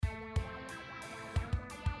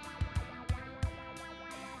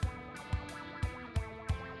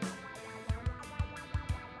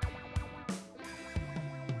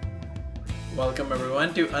Welcome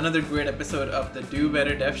everyone to another great episode of the Do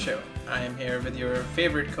Better Dev Show. I am here with your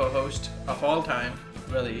favorite co-host of all time,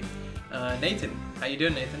 really, Nathan. How you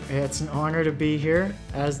doing, Nathan? It's an honor to be here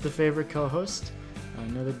as the favorite co-host.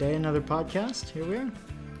 Another day, another podcast. Here we are.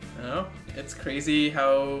 Oh, it's crazy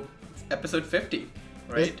how it's episode 50,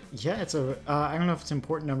 right? It's a. I don't know if it's an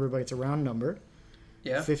important number, but it's a round number.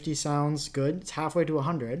 Yeah. 50 sounds good. It's halfway to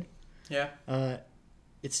 100. Yeah.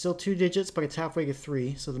 It's still 2 digits, but it's halfway to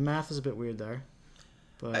 3, so the math is a bit weird there.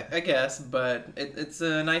 But I guess, but it's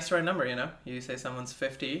a nice round number, you know? You say someone's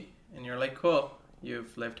 50, and you're like, cool,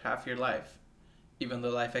 you've lived half your life. Even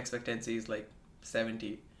though life expectancy is like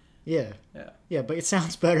 70. Yeah. Yeah. Yeah, but it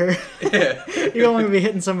sounds better. Yeah. You don't want to be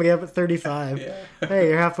hitting somebody up at 35. Yeah. Hey,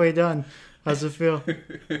 you're halfway done. How's it feel?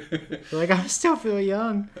 You're like, I still feel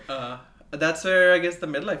young. That's where I guess the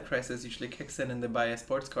midlife crisis usually kicks in and they buy a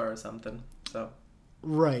sports car or something. So.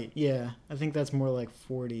 Right, yeah. I think that's more like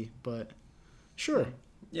 40, but sure.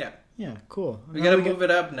 Yeah. Yeah, cool. We gotta move it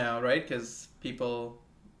up now, right? Because people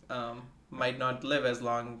might not live as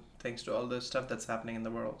long thanks to all the stuff that's happening in the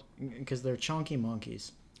world. Because they're chunky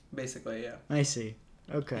monkeys. Basically, yeah. I see.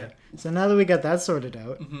 Okay. Yeah. So now that we got that sorted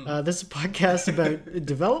out, Mm-hmm. this is a podcast about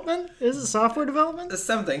development? Is it software development?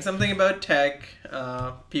 Something about tech.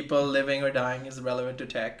 People living or dying is relevant to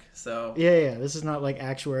tech. So Yeah. This is not like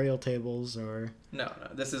actuarial tables or... no.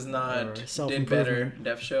 This is not Or Did self-improvement. Better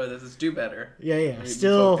Dev Show. This is Do Better. Yeah. Really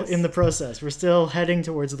Still focus. in the process. We're still heading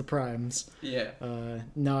towards the primes. Yeah.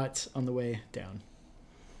 Not on the way down.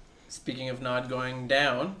 Speaking of not going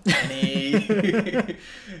down, any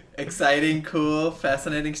exciting, cool,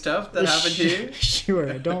 fascinating stuff that happened to you? Sure.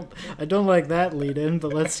 I don't like that lead in,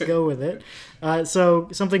 but let's go with it. So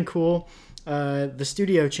something cool. The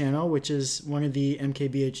Studio channel, which is one of the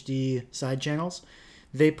MKBHD side channels,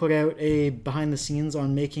 they put out a behind the scenes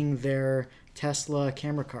on making their Tesla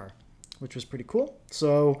camera car, which was pretty cool.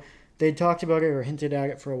 So they talked about it or hinted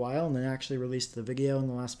at it for a while and then actually released the video in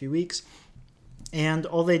the last few weeks. And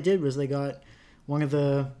all they did was they got one of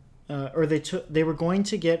the, they were going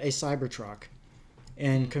to get a Cybertruck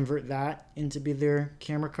and convert that into be their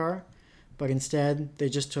camera car. But instead, they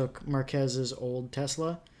just took Marquez's old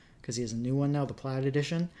Tesla, because he has a new one now, the Plaid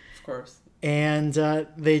Edition. Of course. And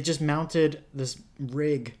they just mounted this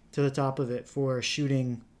rig to the top of it for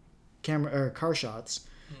shooting car shots.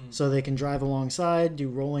 So they can drive alongside, do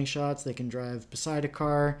rolling shots. They can drive beside a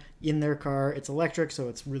car, in their car. It's electric, so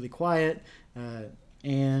it's really quiet.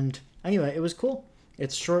 And anyway, it was cool.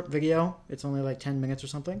 It's a short video. It's only like 10 minutes or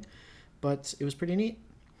something. But it was pretty neat.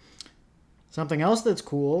 Something else that's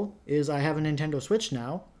cool is I have a Nintendo Switch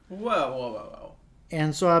now. Whoa.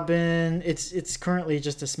 And so I've been... It's currently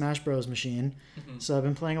just a Smash Bros. Machine. Mm-hmm. So I've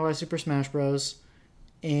been playing a lot of Super Smash Bros.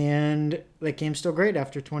 And that game's still great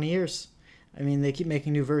after 20 years. I mean, they keep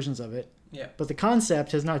making new versions of it. Yeah. But the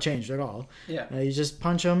concept has not changed at all. Yeah. You just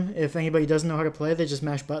punch them. If anybody doesn't know how to play, they just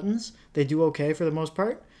mash buttons. They do okay for the most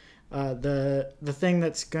part. The thing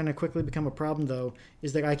that's going to quickly become a problem, though,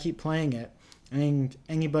 is that I keep playing it. And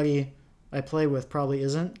anybody I play with probably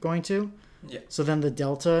isn't going to. Yeah. So then the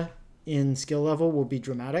delta in skill level will be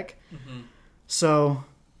dramatic. Mm-hmm. So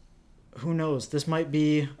who knows? This might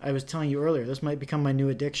be, I was telling you earlier, this might become my new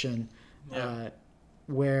addiction. Yeah.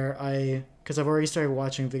 Because I've already started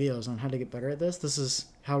watching videos on how to get better at this. This is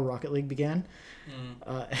how Rocket League began.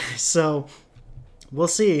 So we'll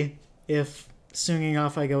see if soon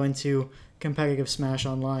enough I go into competitive Smash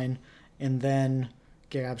Online and then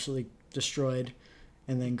get absolutely destroyed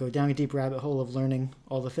and then go down a deep rabbit hole of learning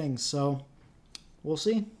all the things. So we'll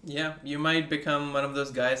see. Yeah, you might become one of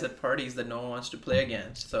those guys at parties that no one wants to play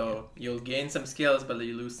against. So you'll gain some skills, but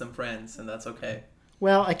you lose some friends, and that's okay.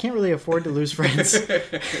 Well, I can't really afford to lose friends.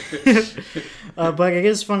 But it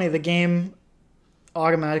is funny. The game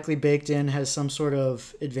automatically baked in has some sort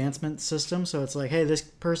of advancement system. So it's like, hey, this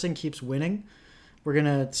person keeps winning. We're going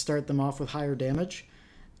to start them off with higher damage.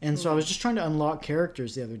 And so I was just trying to unlock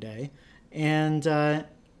characters the other day. And I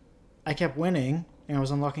kept winning. And I was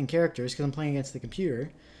unlocking characters because I'm playing against the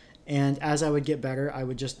computer. And as I would get better, I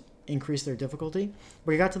would just increase their difficulty.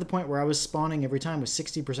 But it got to the point where I was spawning every time with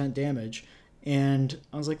 60% damage. And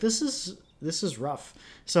I was like, this is rough.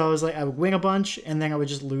 So I was like, I would win a bunch, and then I would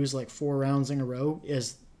just lose like 4 rounds in a row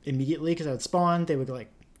immediately because I would spawn. They would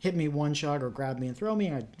like hit me one shot or grab me and throw me,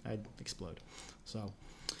 and I'd explode. So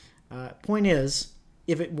point is,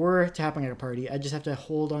 if it were to happen at a party, I'd just have to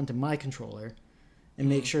hold on to my controller and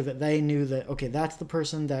make sure that they knew that, okay, that's the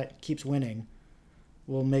person that keeps winning.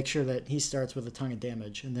 We'll make sure that he starts with a ton of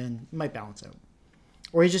damage, and then it might balance out.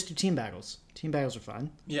 Or you just do team battles. Team battles are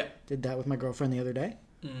fun. Yeah. Did that with my girlfriend the other day.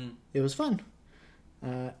 Mm. It was fun.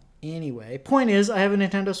 Anyway, point is, I have a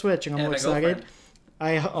Nintendo Switch, and I'm And a excited. girlfriend.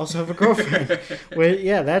 I also have a girlfriend. Well,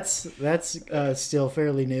 yeah, that's still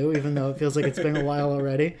fairly new, even though it feels like it's been a while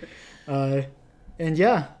already. And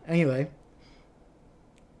yeah, anyway,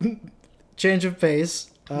 change of pace.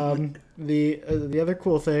 The other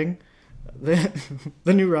cool thing, the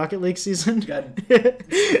new Rocket League season God.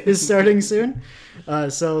 is starting soon.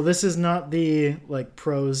 So this is not the like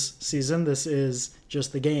pros season. This is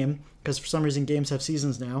just the game, because for some reason games have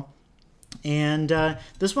seasons now. And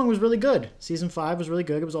this one was really good. Season 5 was really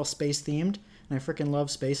good. It was all space themed, and I freaking love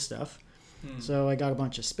space stuff. So I got a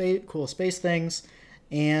bunch of cool space things,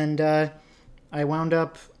 and I wound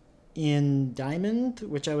up in Diamond,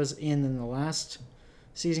 which I was in the last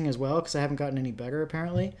season as well, because I haven't gotten any better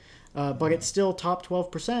apparently. But it's still top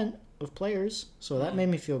 12% of players, so that made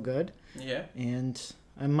me feel good. Yeah. And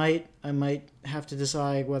I might have to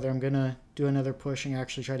decide whether I'm gonna do another push and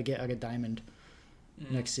actually try to get out of Diamond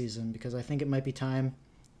next season, because I think it might be time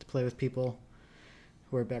to play with people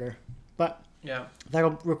who are better. But Yeah.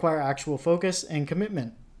 that'll require actual focus and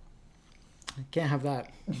commitment. I can't have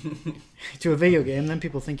that to a video game. Then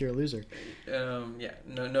people think you're a loser. Yeah.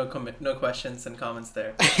 No questions and comments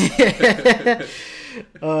there.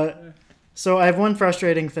 So I have one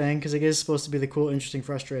frustrating thing, because it is supposed to be the cool, interesting,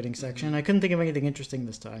 frustrating section. I couldn't think of anything interesting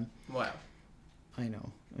this time. Wow. I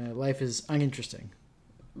know. Life is uninteresting.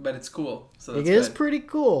 But it's cool. So that's It is good. pretty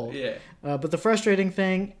cool. Yeah. But the frustrating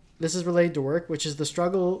thing, this is related to work, which is the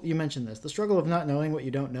struggle, you mentioned this, the struggle of not knowing what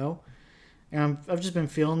you don't know. And I've just been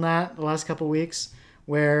feeling that the last couple of weeks,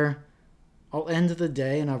 where I'll end the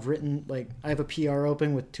day and I've written, like, I have a PR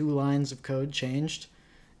open with 2 lines of code changed,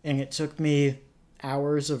 and it took me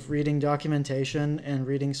hours of reading documentation and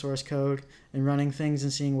reading source code and running things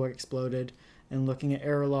and seeing what exploded and looking at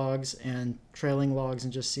error logs and trailing logs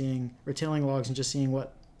and just seeing, or tailing logs and just seeing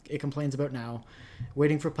what it complains about now,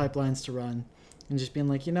 waiting for pipelines to run, and just being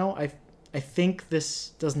like, I think this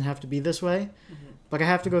doesn't have to be this way, but I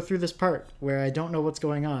have to go through this part where I don't know what's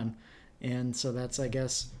going on. And so that's, I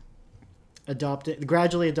guess,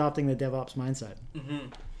 gradually adopting the DevOps mindset.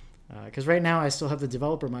 Because right now I still have the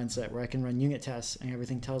developer mindset where I can run unit tests and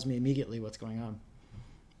everything tells me immediately what's going on.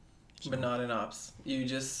 But not in ops. You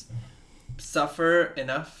just suffer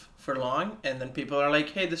enough for long, and then people are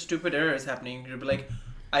like, hey, this stupid error is happening. You'll be like,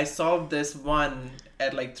 I solved this one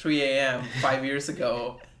at like 3 a.m. 5 years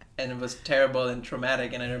ago, and it was terrible and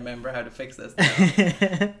traumatic, and I remember how to fix this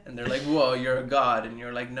now. And they're like, whoa, you're a god. And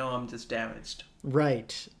you're like, no, I'm just damaged.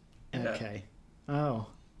 Right. Yeah. Okay. Oh.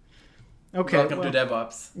 Okay. Welcome to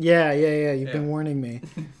DevOps. Yeah. You've Yeah. been warning me.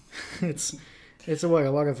 It's a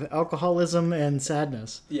lot of alcoholism and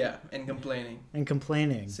sadness Yeah, and complaining. and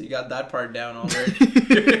complaining. So you got that part down already.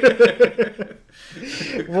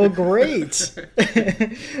 Well, great.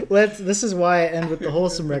 This is why I end with the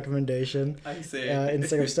wholesome recommendation I see.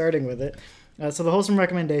 instead of starting with it. So the wholesome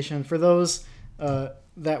recommendation for those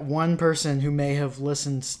that one person who may have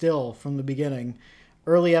listened still from the beginning.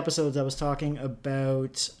 Early episodes, I was talking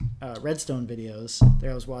about Redstone videos that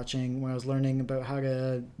I was watching when I was learning about how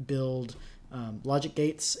to build logic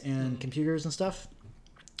gates and computers and stuff.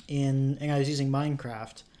 And I was using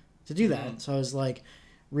Minecraft to do that. So I was like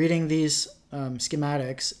reading these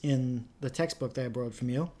schematics in the textbook that I borrowed from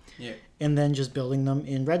you, and then just building them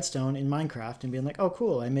in Redstone in Minecraft and being like, oh,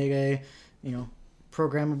 cool, I made a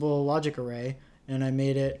programmable logic array, and I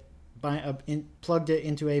made it plugged it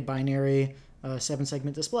into a binary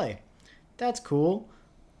 7-segment display. That's cool.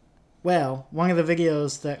 Well, one of the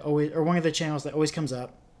videos one of the channels that always comes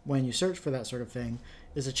up when you search for that sort of thing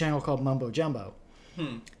is a channel called Mumbo Jumbo.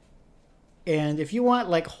 And if you want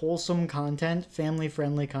like wholesome content,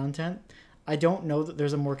 family-friendly content, I don't know that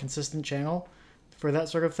there's a more consistent channel for that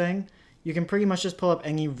sort of thing. You can pretty much just pull up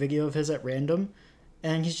any video of his at random,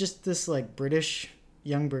 and he's just this like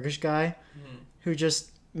young British guy who just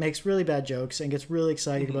makes really bad jokes and gets really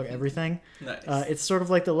excited about everything. Nice. It's sort of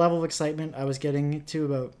like the level of excitement I was getting to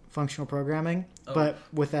about functional programming, but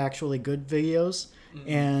with actually good videos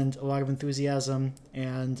and a lot of enthusiasm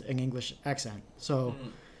and an English accent. So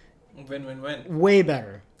win-win-win. way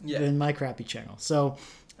better than my crappy channel. So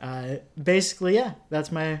basically, yeah, that's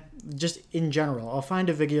just in general. I'll find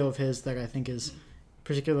a video of his that I think is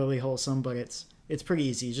particularly wholesome, but it's pretty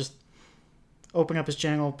easy. Just open up his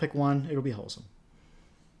channel, pick one, it'll be wholesome.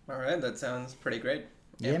 All right, that sounds pretty great.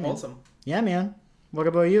 Yeah, man. Wholesome. Yeah, man. What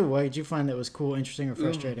about you? What did you find that was cool, interesting, or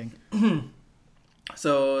frustrating?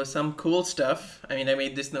 So some cool stuff. I mean, I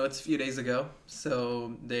made these notes a few days ago,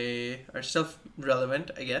 so they are still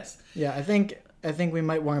relevant, I guess. Yeah, I think we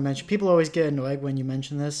might want to mention. People always get annoyed when you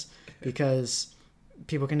mention this because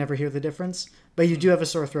people can never hear the difference. But you do have a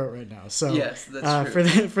sore throat right now, so yes, that's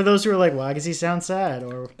true. For those who are like, why does he sound sad?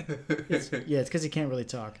 Or it's because he can't really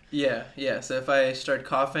talk. Yeah. So if I start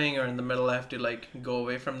coughing or in the middle, I have to like go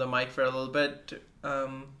away from the mic for a little bit.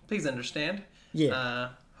 Please understand. Yeah.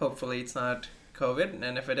 Hopefully it's not COVID,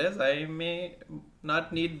 and if it is, I may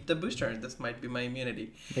not need the booster. This might be my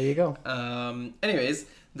immunity. There you go. Anyways,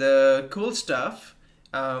 the cool stuff.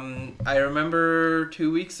 I remember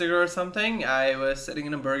 2 weeks ago or something, I was sitting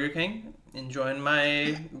in a Burger King, enjoying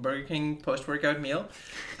my Burger King post-workout meal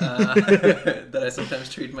that I sometimes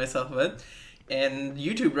treat myself with. And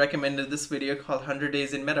YouTube recommended this video called 100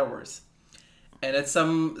 Days in Metaverse. And it's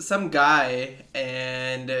some guy,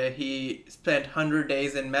 and he spent 100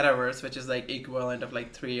 days in Metaverse, which is like equivalent of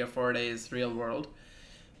like 3 or 4 days real world.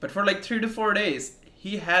 But for like 3 to 4 days,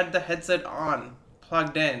 he had the headset on,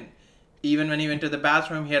 plugged in. Even when he went to the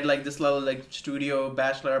bathroom, he had like this little like studio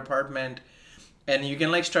bachelor apartment. And you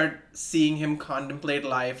can like start seeing him contemplate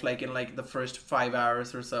life like in like the first 5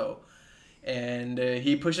 hours or so. And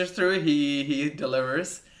he pushes through, he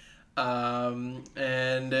delivers.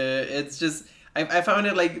 It's just... I found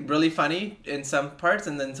it like really funny in some parts,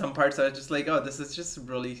 and then some parts I was just like, oh, this is just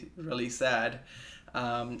really, really sad.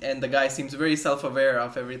 And the guy seems very self-aware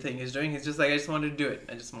of everything he's doing. He's just like, I just wanted to do it.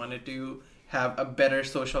 I just wanted to have a better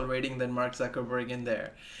social rating than Mark Zuckerberg in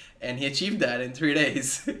there. And he achieved that in 3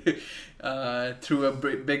 days. Threw a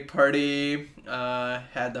big party,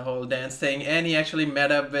 had the whole dance thing, and he actually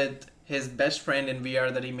met up with his best friend in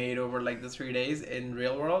VR that he made over like the 3 days in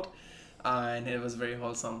real world. And it was very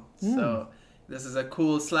wholesome. So... this is a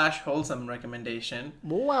cool / wholesome recommendation.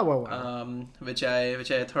 Wow. Which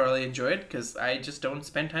I thoroughly enjoyed because I just don't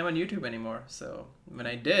spend time on YouTube anymore. So when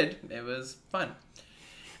I did, it was fun.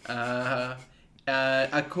 A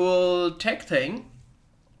cool tech thing.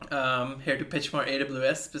 Here to pitch more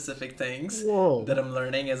AWS specific things that I'm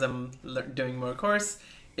learning as I'm doing more course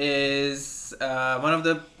is one of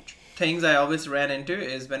the things I always ran into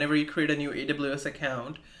is whenever you create a new AWS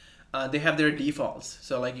account. They have their defaults.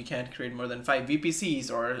 So like you can't create more than 5 VPCs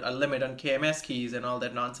or a limit on KMS keys and all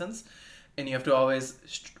that nonsense. And you have to always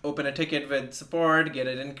open a ticket with support, get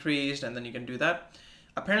it increased, and then you can do that.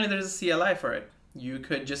 Apparently there's a CLI for it. You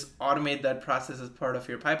could just automate that process as part of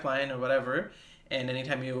your pipeline or whatever. And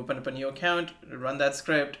anytime you open up a new account, run that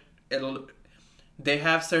script, they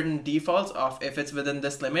have certain defaults of if it's within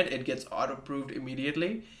this limit, it gets auto-approved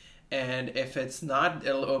immediately. And if it's not,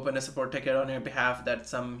 it'll open a support ticket on your behalf that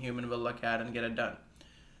some human will look at and get it done.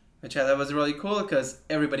 Which I thought was really cool because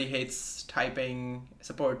everybody hates typing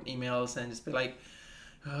support emails and just be like,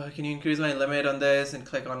 oh, can you increase my limit on this? And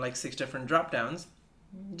click on like 6 different drop downs.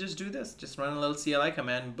 Just do this. Just run a little CLI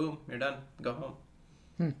command. Boom, you're done. Go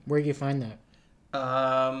home. Where do you find that?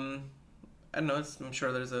 I don't know. I'm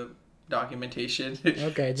sure there's a documentation.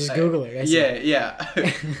 Okay, just Google it. Yeah.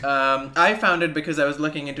 I found it because I was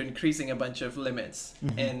looking into increasing a bunch of limits.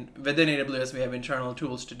 Mm-hmm. And within AWS, we have internal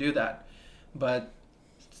tools to do that. But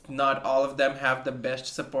not all of them have the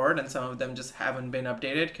best support, and some of them just haven't been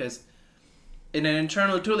updated because in an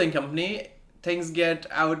internal tooling company, things get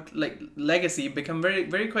out, like legacy become very,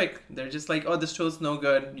 very quick. They're just like, oh, this tool's no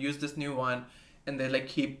good, use this new one. And they like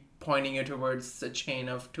keep pointing you towards a chain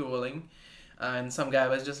of tooling. And some guy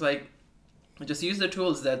was just like, just use the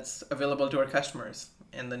tools that's available to our customers.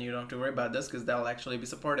 And then you don't have to worry about this because they'll actually be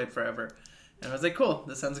supported forever. And I was like, cool,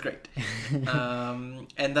 this sounds great.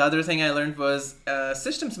 And the other thing I learned was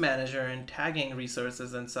systems manager and tagging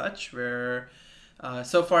resources and such, where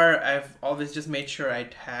so far I've always just made sure I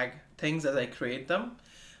tag things as I create them.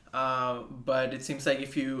 But it seems like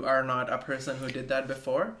if you are not a person who did that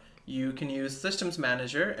before, you can use systems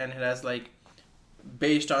manager, and it has like,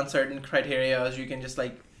 based on certain criteria, you can just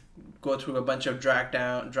like go through a bunch of drop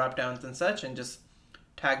downs and such and just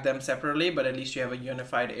tag them separately, but at least you have a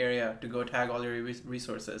unified area to go tag all your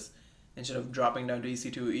resources instead of dropping down to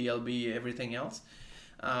EC2, ELB, everything else.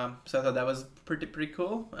 So I thought that was pretty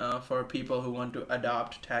cool for people who want to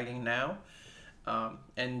adopt tagging now.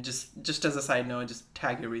 And just as a side note, just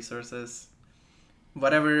tag your resources.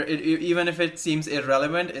 Whatever, even if it seems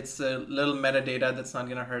irrelevant, it's a little metadata that's not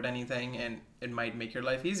going to hurt anything, and it might make your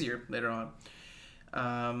life easier later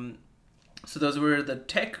on. So those were the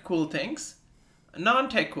tech cool things.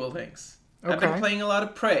 Non-tech cool things. Okay. I've been playing a lot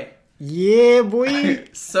of Prey. Yeah, boy.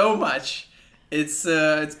 So much.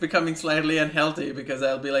 It's becoming slightly unhealthy because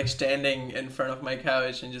I'll be like standing in front of my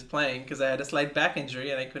couch and just playing because I had a slight back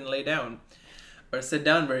injury and I couldn't lay down or sit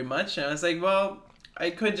down very much. And I was like, well, I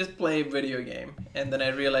could just play a video game. And then I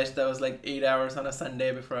realized that was like 8 hours on a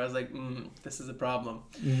Sunday before I was like, this is a problem.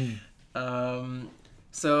 Mm-hmm.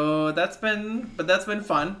 So that's been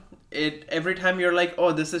fun. it every time you're like,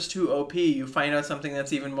 oh, this is too OP, you find out something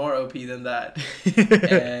that's even more OP than that.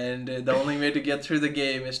 And the only way to get through the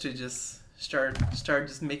game is to just start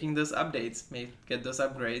just making those updates, get those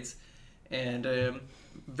upgrades. And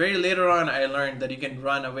very later on, I learned that you can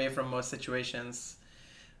run away from most situations,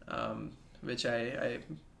 which I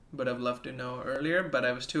would have loved to know earlier, but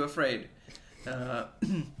I was too afraid.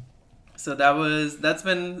 So that's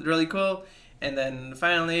been really cool. And then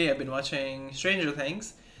finally, I've been watching Stranger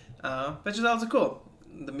Things, which is also cool.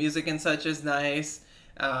 The music and such is nice.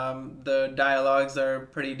 The dialogues are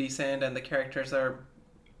pretty decent, and the characters are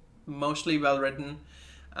mostly well written.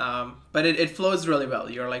 But it flows really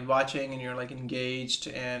well. You're like watching and you're like engaged,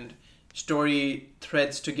 and story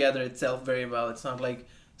threads together itself very well. It's not like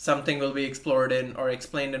something will be explored in or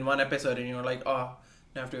explained in one episode and you're like, oh,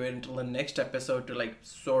 I have to wait until the next episode to like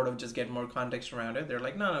sort of just get more context around it. They're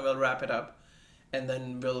like, no, we'll wrap it up and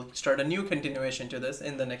then we'll start a new continuation to this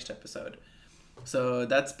in the next episode. So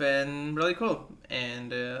that's been really cool,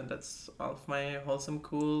 and that's all of my wholesome,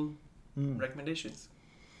 cool recommendations.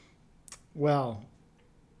 Well,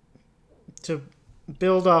 to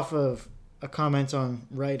build off of a comment on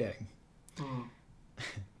writing,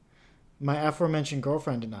 my aforementioned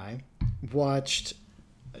girlfriend and I watched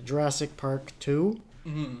Jurassic Park 2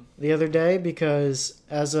 the other day, because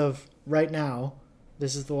as of right now,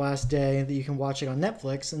 this is the last day that you can watch it on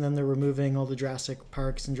Netflix, and then they're removing all the Jurassic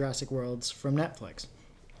Parks and Jurassic Worlds from Netflix.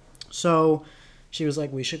 So she was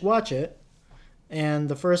like, we should watch it. And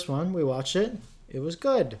the first one, we watched it. It was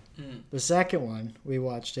good. The second one, we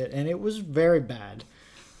watched it, and it was very bad.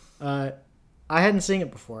 I hadn't seen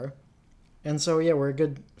it before. And so, yeah, we're a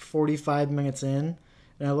good 45 minutes in,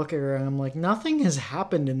 and I look at her, and I'm like, nothing has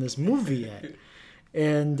happened in this movie yet.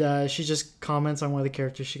 And she just comments on one of the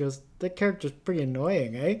characters. She goes, that character's pretty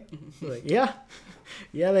annoying, eh? Like, yeah.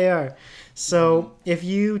 Yeah, they are. So if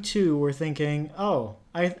you, too, were thinking, oh,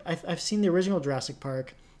 I've seen the original Jurassic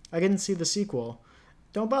Park. I didn't see the sequel.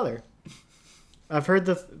 Don't bother. I've heard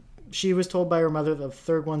she was told by her mother the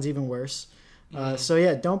third one's even worse. So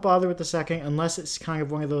yeah, don't bother with the second unless it's kind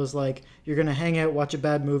of one of those like you're going to hang out, watch a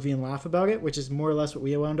bad movie and laugh about it, which is more or less what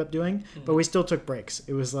we wound up doing. But we still took breaks.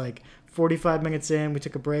 It was like 45 minutes in, we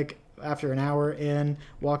took a break after an hour in,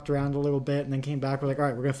 walked around a little bit, and then came back. We're like, all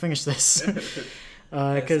right, we're going to finish this.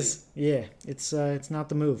 Because, yeah, it's not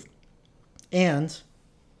the move. And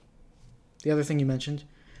the other thing you mentioned,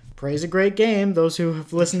 Prey's a great game. Those who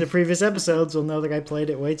have listened to previous episodes will know that I played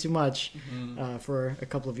it way too much for a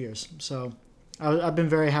couple of years. So I've been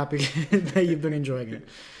very happy that you've been enjoying it.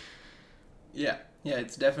 Yeah,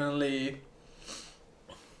 it's definitely...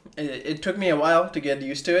 It took me a while to get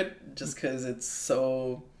used to it, just because it's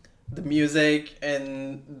so... The music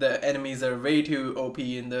and the enemies are way too OP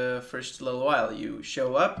in the first little while. You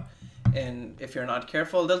show up, and if you're not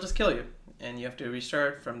careful, they'll just kill you. And you have to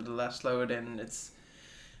restart from the last load, and it's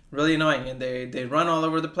really annoying. And they run all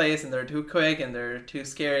over the place, and they're too quick, and they're too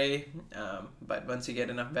scary. But once you get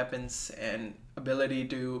enough weapons and ability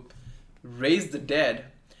to raise the dead,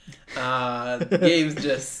 the game's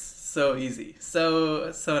just so easy.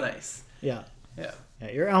 So nice. Yeah,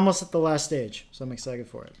 you're almost at the last stage, so I'm excited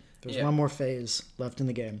for it. There's one more phase left in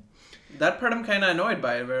the game. That part I'm kind of annoyed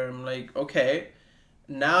by, where I'm like, okay,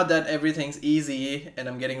 now that everything's easy and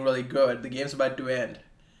I'm getting really good, the game's about to end.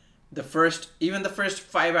 Even the first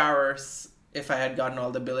 5 hours, if I had gotten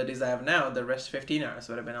all the abilities I have now, the rest 15 hours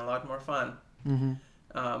would have been a lot more fun.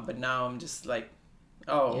 But now I'm just like,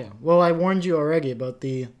 oh. Yeah. Well, I warned you already about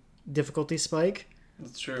the difficulty spike.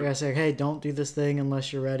 That's true. I said, hey, don't do this thing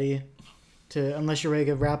unless you're ready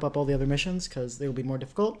to wrap up all the other missions, because they will be more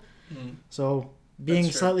difficult. So being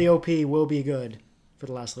slightly OP will be good for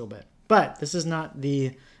the last little bit. But this is not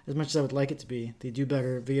as much as I would like it to be, the Do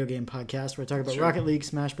Better video game podcast where I talk about Rocket League,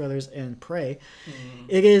 Smash Brothers, and Prey.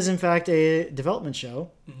 It is, in fact, a development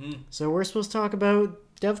show. So we're supposed to talk about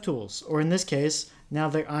dev tools. Or in this case, now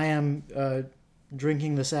that I am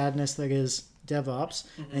drinking the sadness that is DevOps,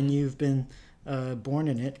 and you've been born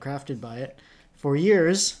in it, crafted by it, for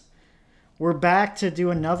years, we're back to do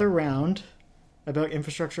another round about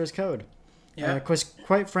infrastructure as code. Yeah. Because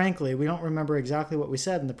quite frankly, we don't remember exactly what we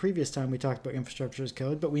said in the previous time we talked about infrastructure as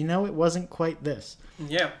code, but we know it wasn't quite this.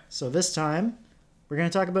 Yeah. So this time, we're going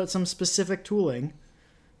to talk about some specific tooling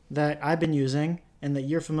that I've been using and that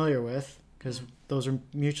you're familiar with, because those are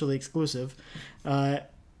mutually exclusive.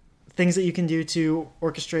 Things that you can do to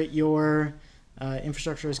orchestrate your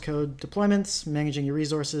infrastructure as code deployments, managing your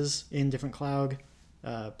resources in different cloud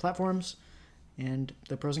platforms, and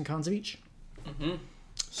the pros and cons of each.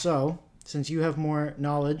 So, since you have more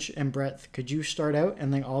knowledge and breadth, could you start out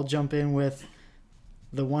and then I'll jump in with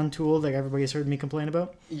the one tool that everybody's heard me complain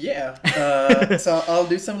about? Yeah. So I'll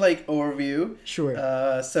do some like overview. Sure.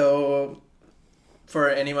 So for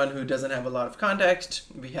anyone who doesn't have a lot of context,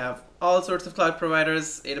 we have all sorts of cloud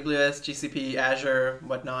providers: AWS, GCP, Azure,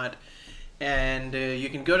 whatnot, and you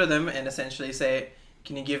can go to them and essentially say,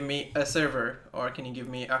 "Can you give me a server, or can you give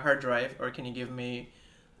me a hard drive, or can you give me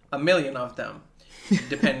 1,000,000 of them?"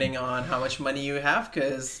 Depending on how much money you have,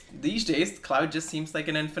 because these days cloud just seems like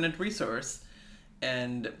an infinite resource.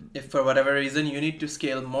 And if for whatever reason you need to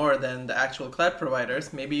scale more than the actual cloud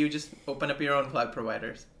providers, maybe you just open up your own cloud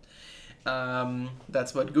providers.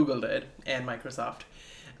 That's what Google did, and Microsoft.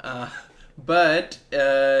 But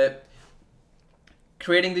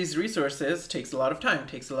creating these resources takes a lot of time,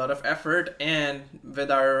 takes a lot of effort, and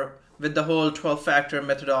with the whole 12-factor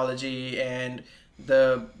methodology and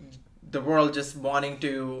the world just wanting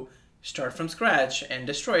to start from scratch and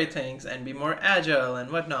destroy things and be more agile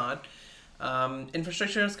and whatnot,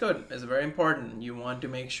 infrastructure as code is very important. You want to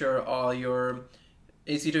make sure all your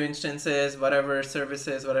EC2 instances, whatever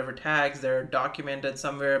services, whatever tags, they're documented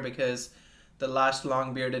somewhere, because the last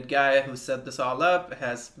long-bearded guy who set this all up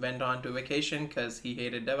has went on to vacation because he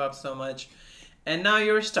hated DevOps so much. And now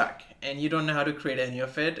you're stuck and you don't know how to create any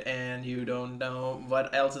of it, and you don't know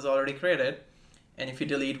what else is already created. And if you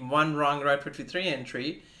delete one wrong Route 53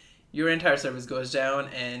 entry, your entire service goes down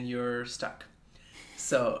and you're stuck.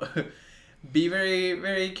 So be very,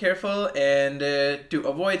 very careful. And to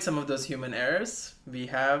avoid some of those human errors, we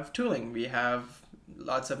have tooling. We have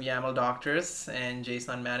lots of YAML doctors and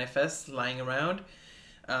JSON manifests lying around.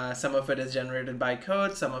 Some of it is generated by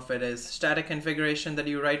code. Some of it is static configuration that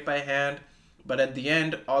you write by hand. But at the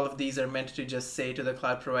end, all of these are meant to just say to the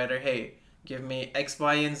cloud provider, hey, give me X,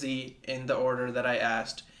 Y, and Z in the order that I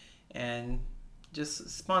asked, and just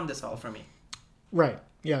spawn this all for me. Right.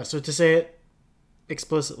 Yeah. So to say it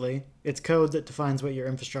explicitly, it's code that defines what your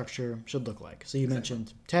infrastructure should look like. So you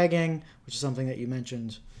mentioned tagging, which is something that you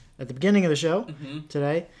mentioned at the beginning of the show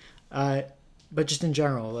today. But just in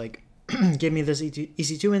general, like, give me this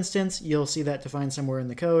EC2 instance, you'll see that defined somewhere in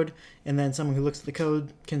the code, and then someone who looks at the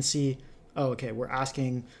code can see, oh, okay, we're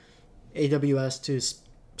asking AWS to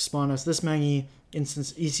spawn us this many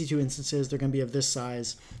EC2 instances. They're going to be of this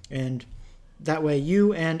size, and that way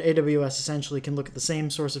you and AWS essentially can look at the same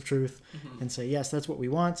source of truth and say, yes, that's what we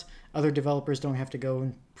want. Other developers don't have to go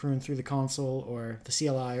and prune through the console or the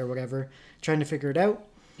CLI or whatever trying to figure it out,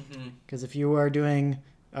 because if you are doing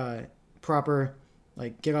proper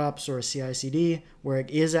like GitOps or CI/CD where it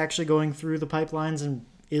is actually going through the pipelines and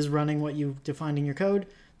is running what you defined in your code,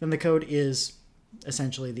 then the code is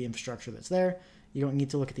essentially the infrastructure that's there. You don't need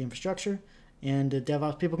to look at the infrastructure, and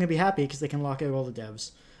DevOps people can be happy because they can lock out all the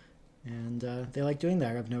devs, and they like doing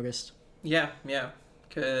that, I've noticed. Yeah,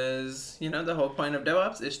 because the whole point of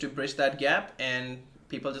DevOps is to bridge that gap, and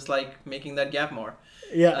people just like making that gap more.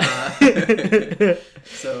 Yeah.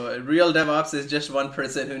 So real DevOps is just one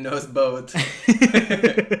person who knows both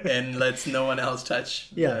and lets no one else touch.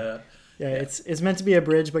 Yeah, it's meant to be a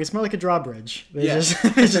bridge, but it's more like a drawbridge. They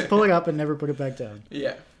just pull it up and never put it back down.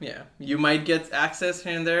 Yeah. You might get access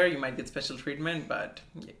here and there. You might get special treatment, but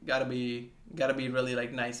you gotta be really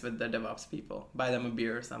like nice with the DevOps people. Buy them a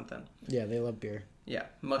beer or something. Yeah, they love beer. Yeah,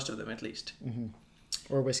 most of them at least.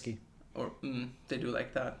 Or whiskey. Or they do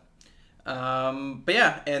like that. But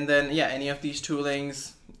yeah, and then any of these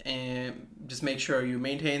toolings, and just make sure you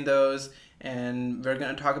maintain those. And we're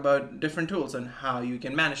going to talk about different tools and how you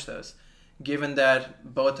can manage those. Given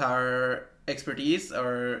that both our expertise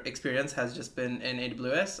or experience has just been in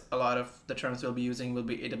AWS, a lot of the terms we'll be using will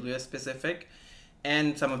be AWS specific,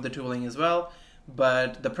 and some of the tooling as well.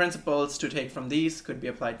 But the principles to take from these could be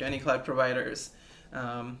applied to any cloud providers.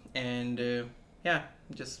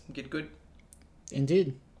 Just get good.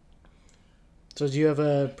 Indeed. So do you have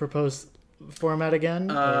a proposed format again?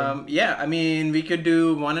 We could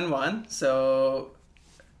do one-on-one. So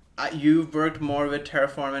you've worked more with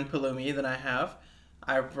Terraform and Pulumi than I have.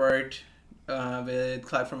 I've worked with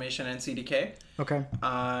CloudFormation and CDK. Okay.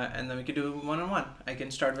 And then we could do one-on-one. I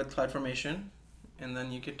can start with CloudFormation, and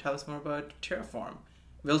then you could tell us more about Terraform.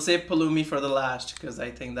 We'll save Pulumi for the last, because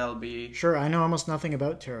I think that'll be... Sure, I know almost nothing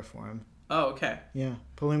about Terraform. Oh, okay. Yeah,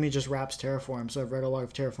 Pulumi just wraps Terraform, so I've read a lot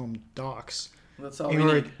of Terraform docs. That's all we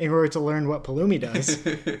need. In order to learn what Pulumi does.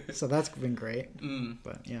 So that's been great.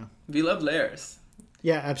 But yeah. We love layers.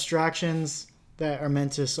 Yeah, abstractions that are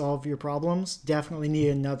meant to solve your problems definitely need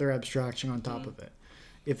another abstraction on top of it.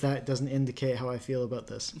 If that doesn't indicate how I feel about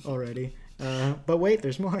this already. But wait,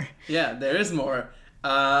 there's more. Yeah, there is more.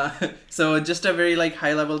 So just a very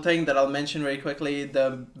high level thing that I'll mention very quickly,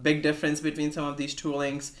 the big difference between some of these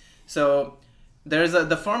toolings. So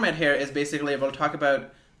the format here is basically we'll talk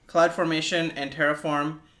about CloudFormation and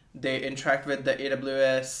Terraform. They interact with the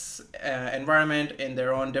AWS environment in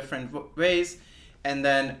their own different ways, and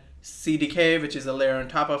then CDK, which is a layer on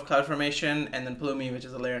top of CloudFormation, and then Pulumi, which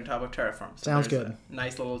is a layer on top of Terraform. So sounds good. A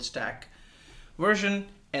nice little stack version.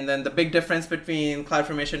 And then the big difference between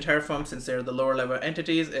CloudFormation and Terraform, since they're the lower level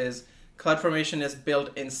entities, is CloudFormation is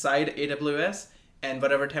built inside AWS, and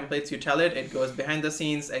whatever templates you tell it, it goes behind the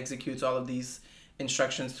scenes, executes all of these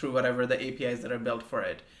instructions through whatever the APIs that are built for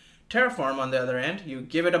it. Terraform, on the other end, you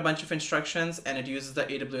give it a bunch of instructions, and it uses the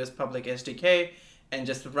AWS public SDK and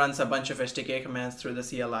just runs a bunch of SDK commands through the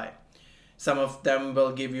CLI. Some of them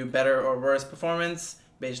will give you better or worse performance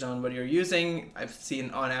based on what you're using. I've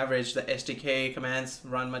seen on average the SDK commands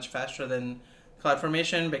run much faster than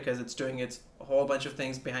CloudFormation because it's doing its whole bunch of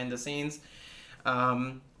things behind the scenes.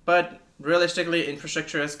 But realistically,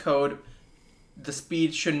 infrastructure as code, the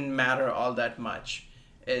speed shouldn't matter all that much.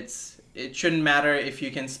 It shouldn't matter if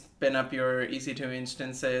you can spin up your EC2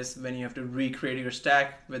 instances when you have to recreate your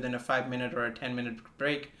stack within a 5-minute or a 10-minute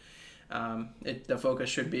break. The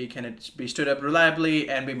focus should be, can it be stood up reliably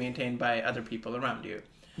and be maintained by other people around you?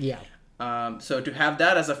 Yeah. So to have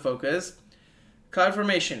that as a focus,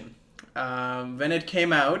 CloudFormation, when it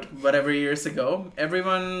came out, whatever years ago,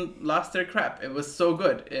 everyone lost their crap. It was so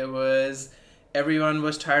good. Everyone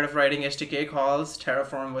was tired of writing SDK calls.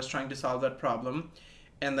 Terraform was trying to solve that problem.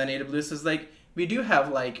 And then AWS is like, we do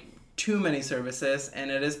have like too many services,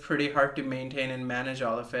 and it is pretty hard to maintain and manage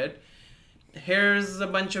all of it. Here's a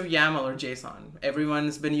bunch of YAML or JSON.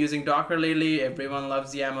 Everyone's been using Docker lately. Everyone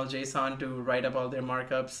loves YAML JSON to write up all their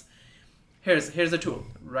markups. Here's a tool.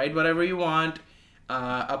 Write whatever you want,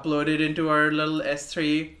 upload it into our little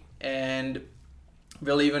S3, and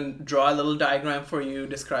we'll even draw a little diagram for you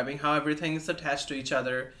describing how everything's attached to each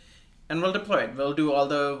other, and we'll deploy it. We'll do all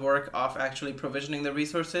the work of actually provisioning the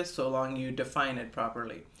resources so long you define it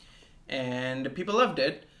properly. And people loved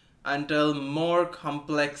it until more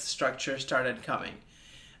complex structures started coming.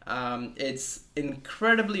 It's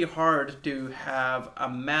incredibly hard to have a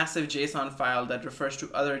massive JSON file that refers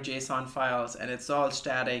to other JSON files, and it's all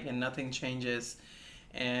static and nothing changes.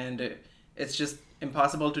 And it's just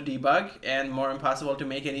impossible to debug, and more impossible to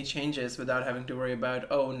make any changes without having to worry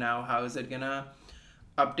about, oh, now how is it gonna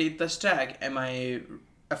update the stack? Am I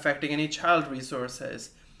affecting any child resources?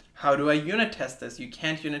 How do I unit test this? You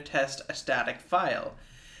can't unit test a static file.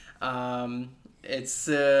 It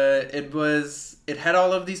had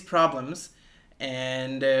all of these problems,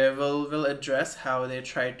 and we'll address how they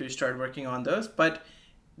tried to start working on those. But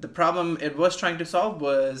the problem it was trying to solve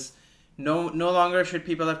was no longer should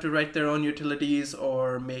people have to write their own utilities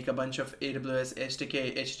or make a bunch of AWS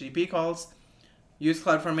SDK HTTP calls. Use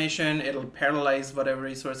CloudFormation. It'll parallelize whatever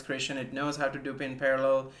resource creation it knows how to do in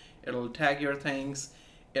parallel. It'll tag your things.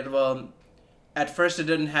 It will. At first, it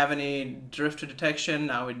didn't have any drift detection.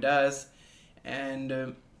 Now it does,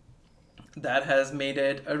 and that has made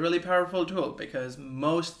it a really powerful tool, because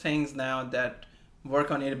most things now that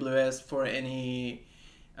work on AWS for any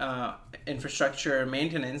infrastructure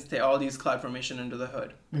maintenance, they all use CloudFormation under the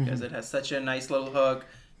hood, because it has such a nice little hook,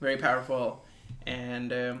 very powerful,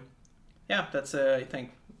 and yeah, that's I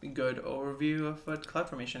think a good overview of what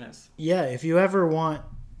CloudFormation is. Yeah, if you ever want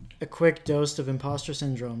a quick dose of imposter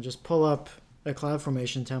syndrome, just pull up a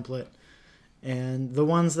CloudFormation template, and the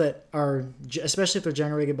ones that are, especially if they're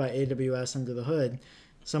generated by AWS under the hood,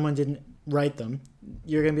 someone didn't write them,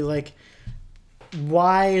 you're going to be like,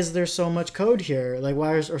 why is there so much code here? Like,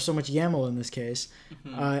 why is there so much YAML in this case?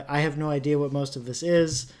 I have no idea what most of this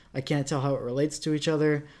is. I can't tell how it relates to each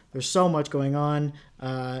other. There's so much going on.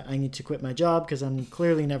 I need to quit my job because I'm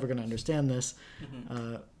clearly never going to understand this.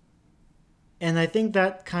 And I think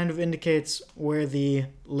that kind of indicates where the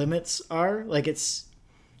limits are. Like, it's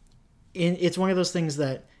one of those things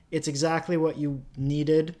that it's exactly what you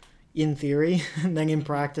needed in theory, and then in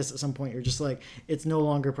practice at some point you're just like, it's no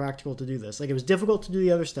longer practical to do this. Like, it was difficult to do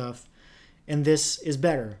the other stuff, and this is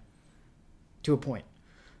better to a point.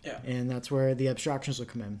 Yeah. And that's where the abstractions will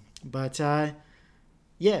come in. But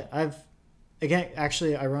yeah,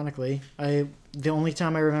 actually, ironically, the only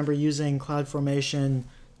time I remember using CloudFormation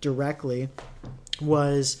directly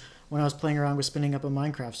was when I was playing around with spinning up a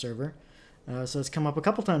Minecraft server. So it's come up a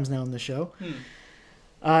couple times now in the show.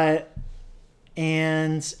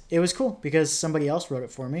 And it was cool because somebody else wrote it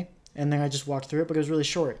for me, and then I just walked through it, but it was really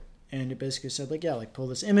short. And it basically said, like, yeah, like, pull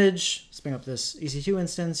this image, spin up this EC2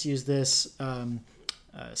 instance, use this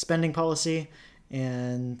spending policy,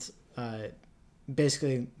 and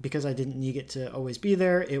basically, because I didn't need it to always be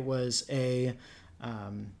there, it was a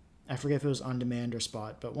I forget if it was On Demand or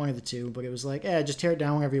Spot, but one of the two. But it was like, just tear it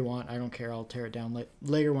down whenever you want. I don't care. I'll tear it down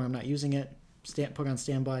later when I'm not using it. Put on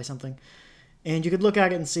standby, something. And you could look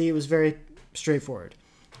at it and see it was very straightforward.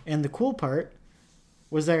 And the cool part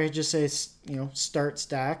was that I could just say, start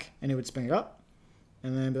stack, and it would spin it up.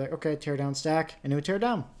 And then I'd be like, okay, tear down stack, and it would tear it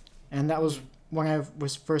down. And that was when I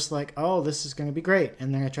was first like, oh, this is going to be great.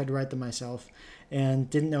 And then I tried to write them myself and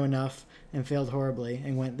didn't know enough and failed horribly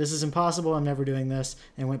and went, this is impossible, I'm never doing this,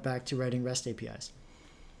 and went back to writing REST APIs.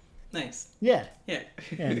 Nice. Yeah. Yeah.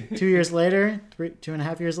 And 2 years later,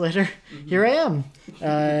 2.5 years later, here I am,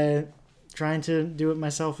 trying to do it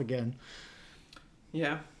myself again.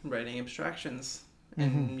 Yeah, writing abstractions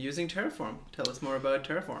and using Terraform. Tell us more about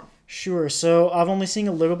Terraform. Sure. So I've only seen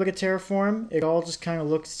a little bit of Terraform. It all just kind of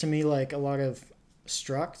looks to me like a lot of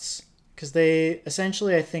structs, because they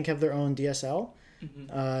essentially, I think, have their own DSL.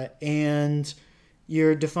 And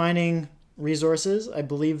you're defining resources. I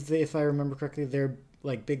believe that, if I remember correctly, their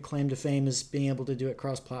like big claim to fame is being able to do it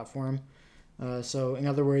cross-platform. So in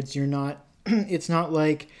other words, you're not. It's not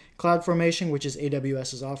like CloudFormation, which is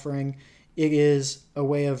AWS's offering. It is a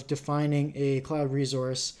way of defining a cloud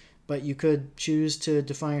resource, but you could choose to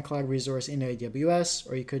define a cloud resource in AWS,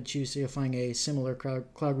 or you could choose to define a similar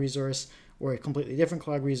cloud resource or a completely different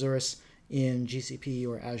cloud resource in GCP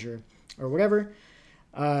or Azure or whatever.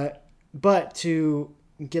 But to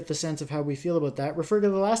get the sense of how we feel about that, refer to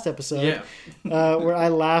the last episode where I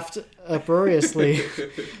laughed uproariously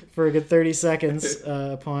for a good 30 seconds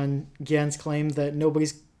upon Gyan's claim that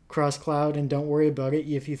nobody's cross-cloud and don't worry about it.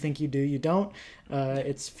 If you think you do, you don't.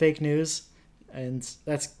 It's fake news, and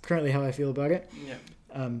that's currently how I feel about it.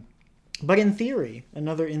 But in theory,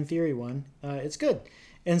 another in theory one, it's good.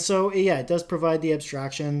 And so, it does provide the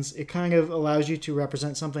abstractions. It kind of allows you to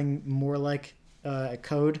represent something more like a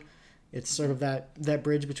code. It's sort of that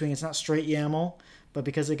bridge between, it's not straight YAML, but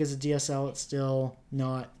because it gives a DSL, it's still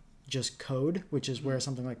not just code, which is where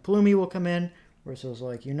something like Pulumi will come in, where it's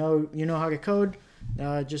like, you know how to code,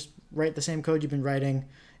 just write the same code you've been writing,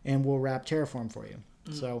 and we'll wrap Terraform for you.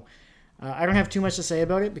 So I don't have too much to say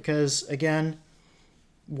about it, because, again,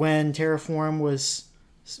 when Terraform was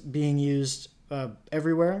being used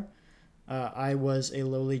everywhere, I was a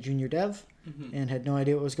lowly junior dev and had no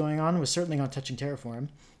idea what was going on, was certainly not touching Terraform.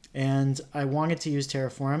 And I wanted to use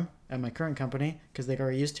Terraform at my current company because they'd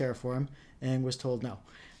already used Terraform, and was told no.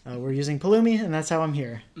 We're using Pulumi, and that's how I'm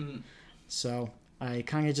here. So I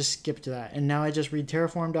kind of just skipped that. And now I just read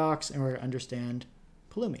Terraform docs in order to understand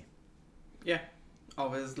Pulumi. Yeah.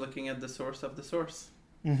 Always looking at the source of the source.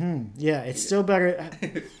 Yeah, it's still better.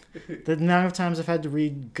 The amount of times I've had to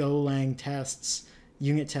read Golang tests,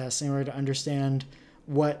 unit tests, in order to understand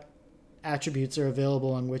what attributes are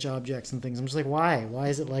available on which objects and things. I'm just like, why? Why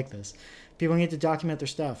is it like this? People need to document their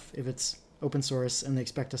stuff if it's open source and they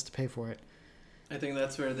expect us to pay for it. I think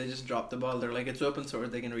that's where they just dropped the ball. They're like, it's open source,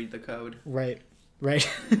 they can read the code. Right.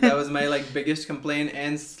 That was my biggest complaint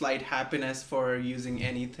and slight happiness for using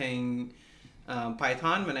anything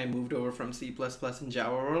Python when I moved over from C++ in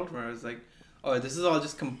Java world, where I was like, oh, this is all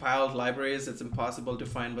just compiled libraries. It's impossible to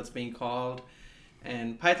find what's being called.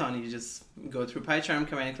 And Python, you just go through PyCharm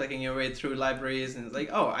command, clicking your way through libraries, and it's like,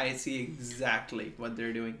 oh, I see exactly what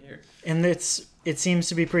they're doing here. And it seems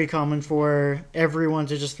to be pretty common for everyone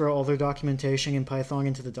to just throw all their documentation in Python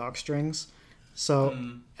into the doc strings. So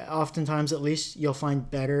oftentimes, at least, you'll find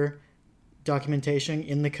better documentation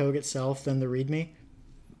in the code itself than the README.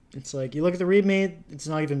 It's like, you look at the README, it's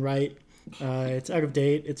not even right. It's out of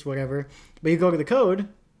date, it's whatever. But you go to the code,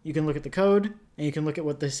 you can look at the code, and you can look at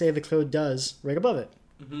what they say the code does right above it.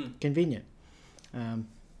 Convenient.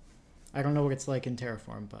 I don't know what it's like in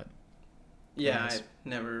Terraform, but... Yeah, I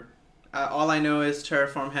never... all I know is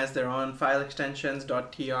Terraform has their own file extensions,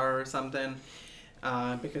 .tr or something,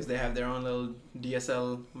 because they have their own little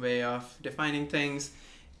DSL way of defining things.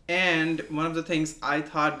 And one of the things I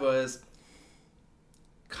thought was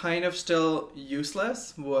kind of still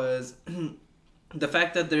useless was the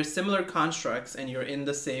fact that there's similar constructs and you're in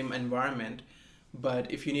the same environment,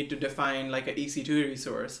 but if you need to define like an EC2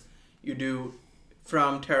 resource, you do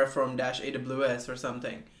from Terraform-AWS or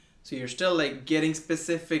something. So you're still like getting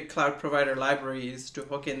specific cloud provider libraries to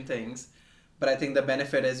hook in things. But I think the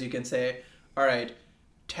benefit is you can say, all right,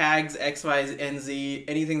 tags X, Y, and Z,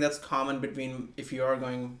 anything that's common between, if you are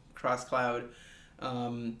going cross-cloud,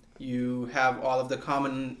 you have all of the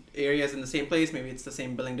common areas in the same place. Maybe it's the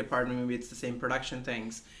same billing department, maybe it's the same production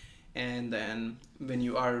things. And then when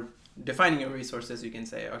you are defining your resources, you can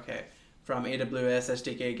say, okay, from AWS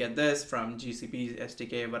SDK, get this, from GCP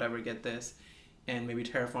SDK, whatever, get this. And maybe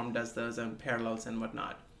Terraform does those and parallels and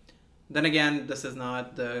whatnot. Then again, this is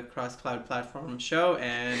not the cross cloud platform show,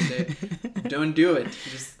 and don't do it.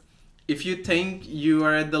 Just if you think you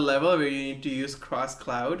are at the level where you need to use cross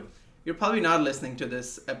cloud, you're probably not listening to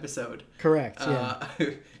this episode. Correct. Yeah.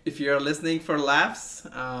 If you're listening for laughs,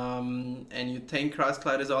 and you think cross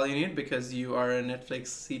cloud is all you need because you are a Netflix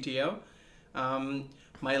CTO,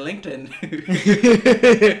 my LinkedIn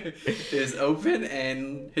is open,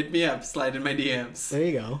 and hit me up, slide in my DMs. There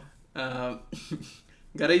you go.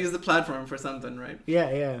 Gotta use the platform for something, right?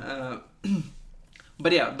 Yeah.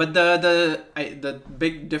 But yeah, but the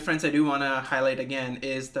big difference I do want to highlight again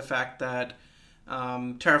is the fact that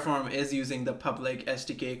Terraform is using the public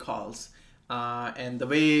SDK calls, and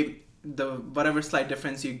whatever slight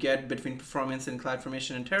difference you get between performance in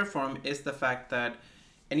CloudFormation and Terraform is the fact that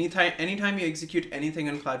anytime you execute anything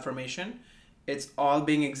in CloudFormation, it's all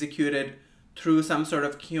being executed through some sort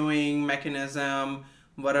of queuing mechanism,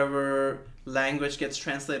 whatever language gets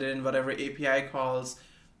translated in whatever API calls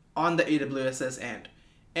on the AWS's end.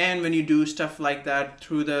 And when you do stuff like that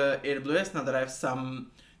through the AWS, now that I have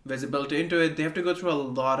some visibility into it, they have to go through a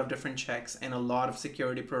lot of different checks and a lot of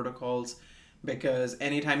security protocols, because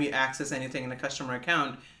anytime you access anything in a customer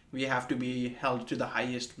account, we have to be held to the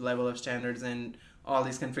highest level of standards and all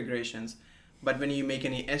these configurations. But when you make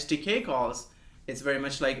any SDK calls, it's very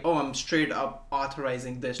much like, oh, I'm straight up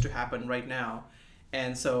authorizing this to happen right now.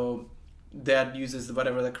 And so that uses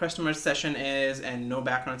whatever the customer session is, and no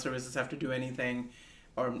background services have to do anything,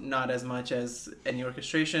 or not as much as any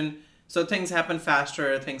orchestration. So things happen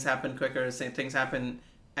faster, things happen quicker, things happen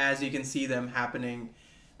as you can see them happening.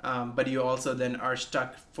 But you also then are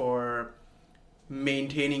stuck for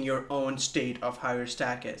maintaining your own state of how your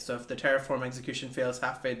stack is. So if the Terraform execution fails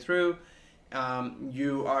halfway through,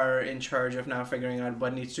 you are in charge of now figuring out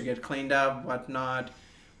what needs to get cleaned up, what not,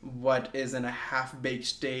 what is in a half-baked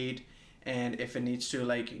state, and if it needs to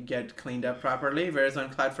like get cleaned up properly. Whereas on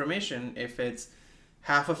CloudFormation, if it's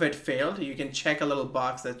half of it failed, you can check a little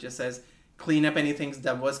box that just says clean up anything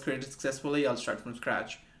that was created successfully. I'll start from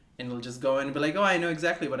scratch, and it'll just go in and be like, oh, I know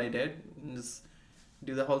exactly what I did, and just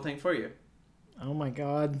do the whole thing for you. Oh my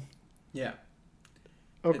god. Yeah.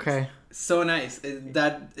 Okay. It's so nice.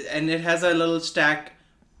 And it has a little stack.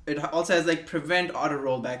 It also has like prevent auto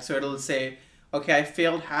rollback, so it'll say, okay, I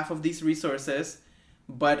failed half of these resources,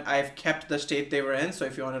 but I've kept the state they were in. So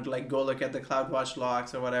if you wanted to like go look at the CloudWatch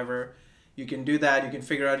logs or whatever, you can do that. You can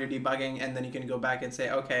figure out your debugging, and then you can go back and say,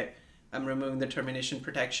 okay, I'm removing the termination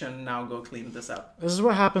protection. Now go clean this up. This is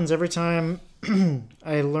what happens every time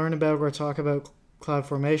I learn about or talk about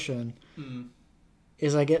CloudFormation.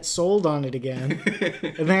 Is I get sold on it again,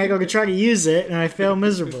 and then I go to try to use it, and I fail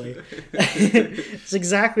miserably. It's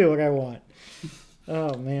exactly what I want.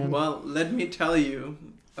 Oh, man. Well, let me tell you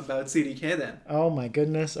about CDK then. Oh, my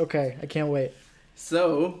goodness. Okay, I can't wait.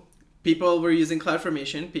 So, people were using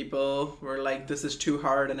CloudFormation. People were like, this is too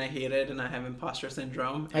hard, and I hate it, and I have imposter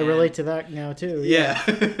syndrome. I relate to that now, too. Yeah.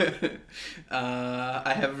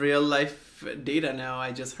 I have real life data now.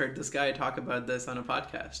 I just heard this guy talk about this on a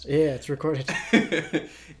podcast. Yeah, it's recorded.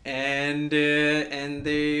 And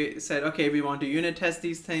they said, okay, we want to unit test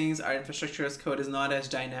these things. Our infrastructure as code is not as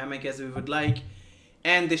dynamic as we would like.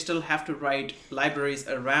 And they still have to write libraries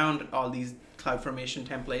around all these CloudFormation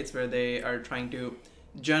templates where they are trying to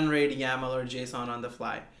generate YAML or JSON on the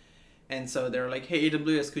fly. And so they're like, hey,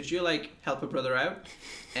 AWS, could you like help a brother out?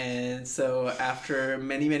 And so after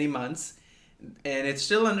many, many months, and it's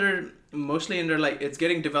still mostly under like, it's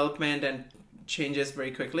getting development and changes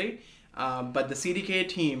very quickly. But the CDK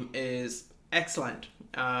team is excellent.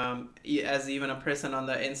 As even a person on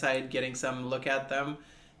the inside getting some look at them,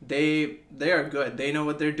 they are good. They know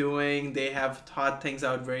what they're doing. They have thought things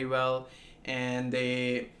out very well, and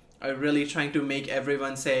they are really trying to make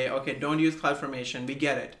everyone say, okay, don't use CloudFormation. We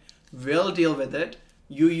get it. We'll deal with it.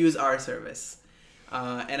 You use our service.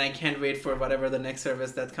 And I can't wait for whatever the next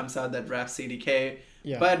service that comes out that wraps CDK.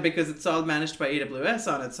 Yeah. But because it's all managed by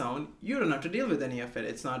AWS on its own, you don't have to deal with any of it.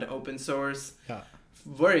 It's not open source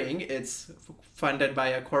worrying. It's funded by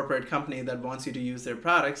a corporate company that wants you to use their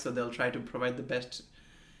products, so they'll try to provide the best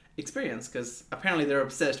experience, because apparently they're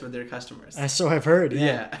obsessed with their customers. So I've heard.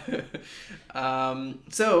 Yeah.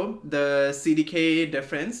 So the CDK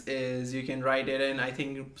difference is you can write it in, I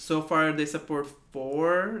think so far they support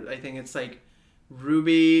 4. I think it's like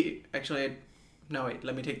Ruby. Actually, no, wait,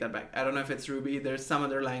 let me take that back. I don't know if it's Ruby. There's some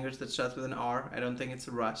other language that starts with an R. I don't think it's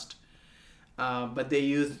Rust. But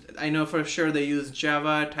I know for sure they use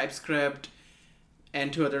Java, TypeScript,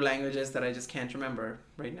 and 2 other languages that I just can't remember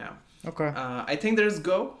right now. Okay. I think there's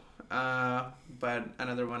Go, but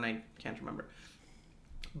another one I can't remember.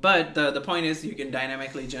 But the point is you can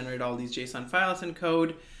dynamically generate all these JSON files and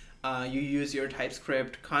code. You use your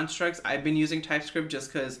TypeScript constructs. I've been using TypeScript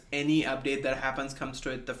just because any update that happens comes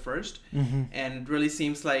to it the first. Mm-hmm. And it really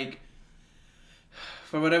seems like,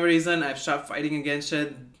 for whatever reason, I've stopped fighting against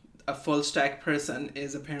it. A full stack person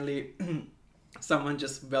is apparently someone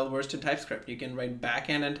just well versed in TypeScript. You can write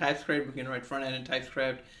backend in TypeScript, you can write front end in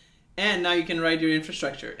TypeScript, and now you can write your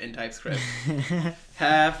infrastructure in TypeScript.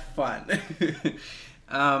 Have fun.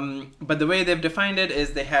 But the way they've defined it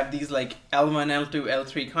is they have these like L1, L2,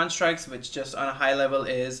 L3 constructs, which just on a high level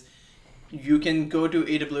is you can go to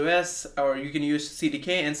AWS or you can use CDK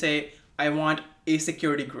and say, I want a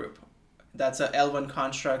security group. That's a L1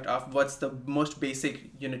 construct of what's the most basic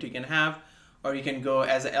unit you can have. Or you can go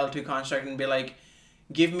as a L2 construct and be like,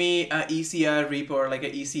 give me a ECR repo or like a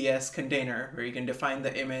ECS container where you can define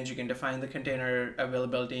the image, you can define the container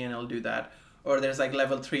availability, and it'll do that. Or there's like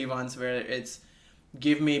level 3 ones where it's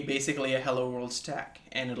give me basically a hello world stack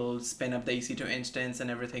and it'll spin up the EC2 instance and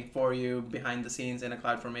everything for you behind the scenes in a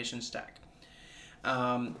CloudFormation stack.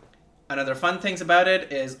 Another fun things about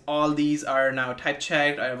it is all these are now type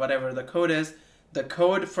checked or whatever the code is. The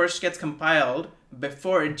code first gets compiled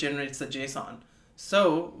before it generates the JSON.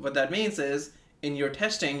 So what that means is in your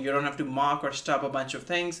testing, you don't have to mock or stop a bunch of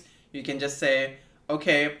things. You can just say,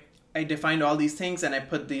 okay, I defined all these things and I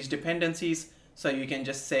put these dependencies. So you can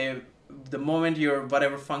just say the moment your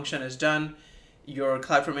whatever function is done, your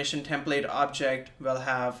CloudFormation template object will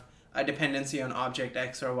have a dependency on object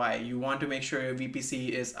X or Y. You want to make sure your VPC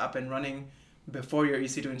is up and running before your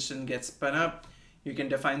EC2 instance gets spun up. You can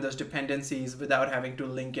define those dependencies without having to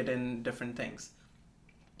link it in different things.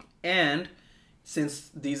 And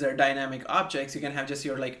since these are dynamic objects, you can have just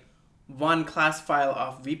your like one class file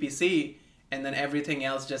of VPC, and then everything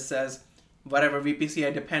else just says whatever VPC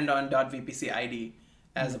I depend on .vpc ID,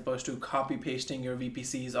 as opposed to copy pasting your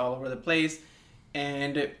VPCs all over the place.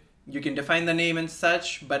 And you can define the name and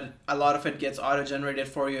such, but a lot of it gets auto-generated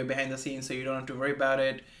for you behind the scenes, so you don't have to worry about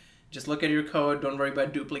it. Just look at your code. Don't worry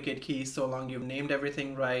about duplicate keys so long you've named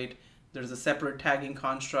everything right. There's a separate tagging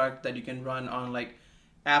construct that you can run on like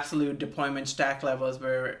absolute deployment stack levels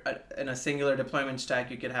where in a singular deployment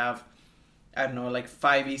stack you could have, I don't know, like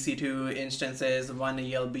 5 EC2 instances, 1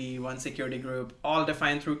 ELB, 1 security group, all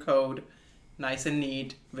defined through code, nice and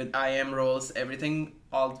neat with IAM roles, everything,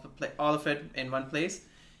 all of it in one place.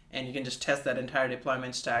 And you can just test that entire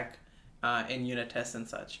deployment stack in unit tests and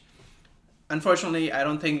such. Unfortunately, I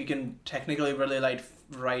don't think you can technically really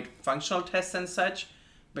write functional tests and such,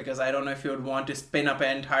 because I don't know if you would want to spin up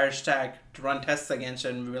an entire stack to run tests against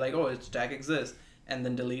it and be like, oh, its stack exists, and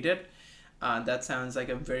then delete it. That sounds like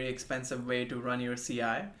a very expensive way to run your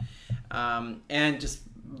CI, and just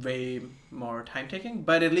way more time taking.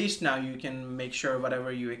 But at least now you can make sure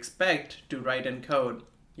whatever you expect to write in code,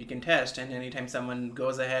 you can test. And anytime someone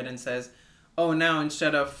goes ahead and says, oh, now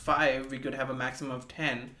instead of 5, we could have a maximum of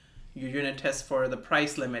 10, your unit test for the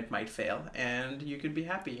price limit might fail, and you could be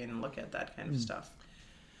happy and look at that kind of stuff.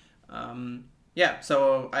 Yeah,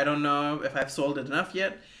 so I don't know if I've sold it enough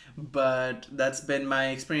yet, but that's been my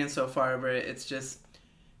experience so far, where it's just,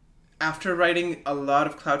 after writing a lot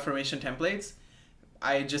of CloudFormation templates,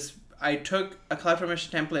 I took a CloudFormation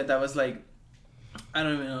template that was like, I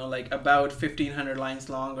don't even know, like about 1,500 lines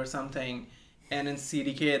long or something, and in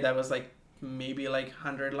CDK that was like maybe like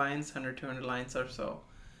 100 lines, 100, 200 lines or so.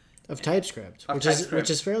 Of TypeScript, which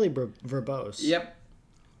is fairly verbose. Yep.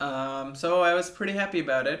 So I was pretty happy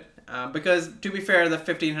about it, because to be fair, the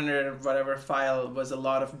 1,500 whatever file was a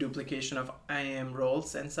lot of duplication of IAM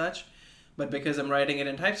roles and such. But because I'm writing it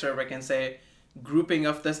in TypeScript, I can say grouping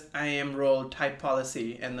of this IAM role type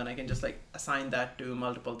policy, and then I can just like assign that to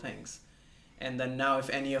multiple things. And then now if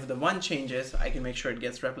any of the one changes, I can make sure it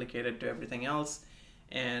gets replicated to everything else.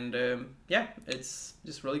 And yeah, it's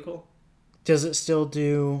just really cool. Does it still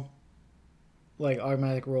do like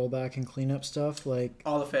automatic rollback and cleanup stuff? Like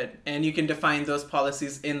all of it. And you can define those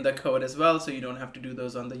policies in the code as well, so you don't have to do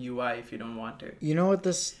those on the UI if you don't want to. You know what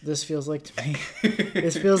this feels like to me?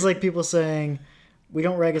 This feels like people saying, we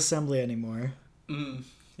don't reg assembly anymore.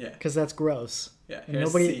 Yeah. Because that's gross. Yeah, and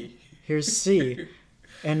here's C.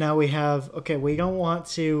 And now we have, okay, we don't want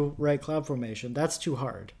to write CloudFormation. That's too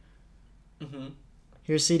hard. Mm-hmm.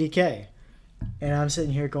 Here's CDK. And I'm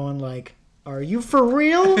sitting here going like, are you for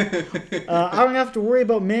real? I don't have to worry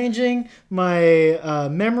about managing my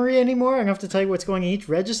memory anymore. I don't have to tell you what's going in each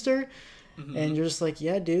register. Mm-hmm. And you're just like,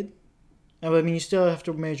 yeah, dude. I mean, you still have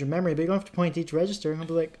to manage your memory, but you don't have to point to each register. And I'll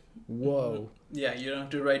be like, whoa. Yeah, you don't have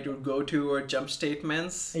to write your go-to or jump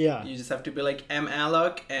statements. Yeah. You just have to be like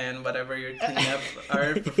malloc and whatever your cleanup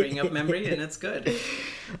are for freeing up memory, and it's good.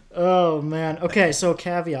 Oh, man. Okay, so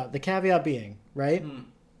caveat. The caveat being, right?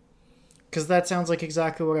 Because that sounds like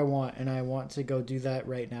exactly what I want, and I want to go do that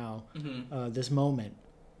right now, Mm-hmm. this moment,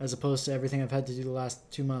 as opposed to everything I've had to do the last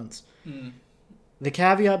 2 months. Mm. The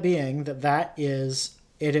caveat being that is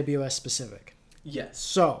AWS specific. Yes.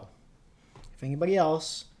 So, if anybody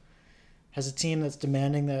else has a team that's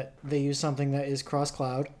demanding that they use something that is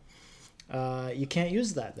cross-cloud, you can't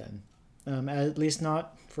use that then. At least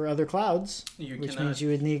not for other clouds, which means you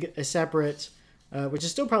would need a separate, which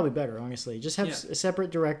is still probably better, honestly. Just have a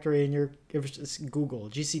separate directory in your Google,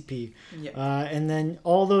 GCP. Yeah. And then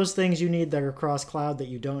all those things you need that are cross-cloud that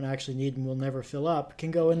you don't actually need and will never fill up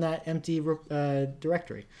can go in that empty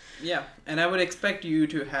directory. Yeah, and I would expect you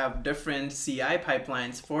to have different CI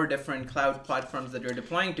pipelines for different cloud platforms that you're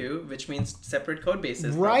deploying to, which means separate code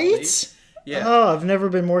bases. Right? Probably. Yeah. Oh, I've never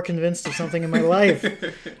been more convinced of something in my life.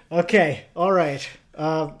 Okay, all right.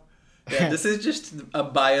 Yeah, this is just a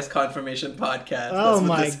bias confirmation podcast. Oh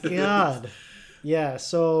my god. Yeah,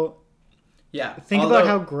 so yeah. Think about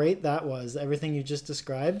how great that was, everything you just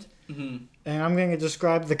described. Mm-hmm. And I'm going to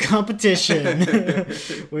describe the competition,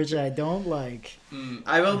 which I don't like.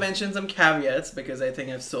 I will mention some caveats because I think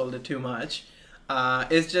I've sold it too much.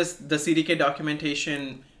 It's just the CDK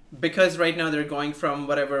documentation, because right now they're going from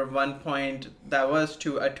whatever 1 point that was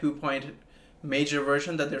to a 2-point major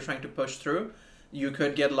version that they're trying to push through. You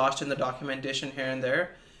could get lost in the documentation here and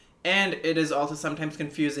there. And it is also sometimes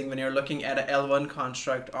confusing when you're looking at a L1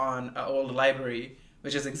 construct on an old library,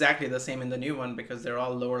 which is exactly the same in the new one because they're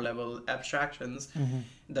all lower level abstractions. Mm-hmm.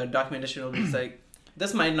 The documentation will be like,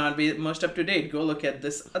 this might not be most up to date. Go look at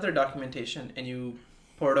this other documentation, and you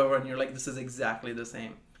pour it over and you're like, this is exactly the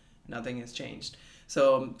same. Nothing has changed.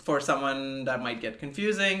 So for someone that might get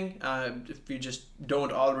confusing, if you just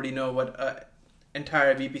don't already know what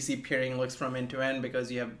entire VPC peering looks from end to end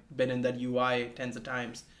because you have been in that UI tens of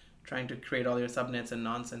times trying to create all your subnets and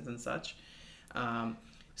nonsense and such.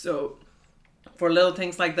 So for little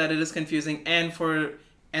things like that, it is confusing. And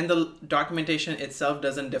the documentation itself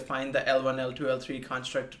doesn't define the L1, L2, L3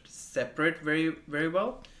 construct separate very, very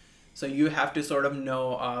well. So you have to sort of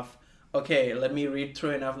know of, okay, let me read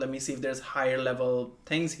through enough. Let me see if there's higher level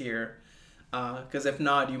things here. Because if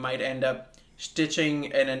not, you might end up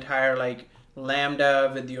stitching an entire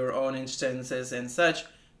Lambda with your own instances and such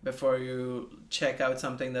before you check out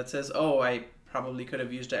something that says, oh, I probably could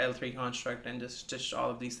have used a L3 construct and just stitched all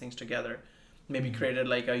of these things together. Maybe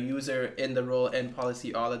created a user in the role and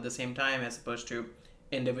policy all at the same time as opposed to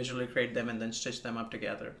individually create them and then stitch them up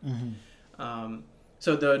together. Mm-hmm.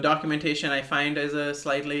 So the documentation I find is a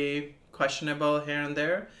slightly questionable here and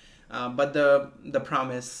there, but the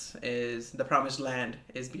promised land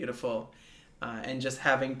is beautiful. And just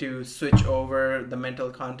having to switch over the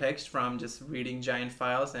mental context from just reading giant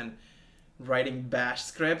files and writing bash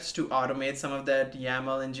scripts to automate some of that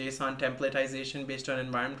YAML and JSON templatization based on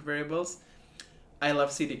environment variables. I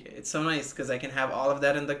love CDK. It's so nice because I can have all of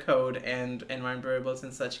that in the code and environment variables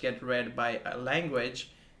and such get read by a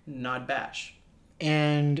language, not bash.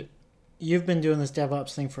 And you've been doing this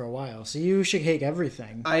DevOps thing for a while, so you should hate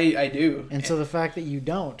everything. I do. And so the fact that you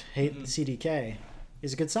don't hate the CDK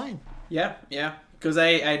is a good sign. Yeah, because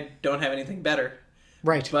I don't have anything better.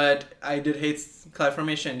 Right. But I did hate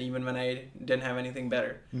CloudFormation even when I didn't have anything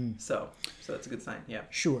better. So that's a good sign, yeah.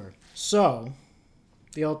 Sure. So,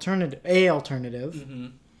 the alternative... Mm-hmm.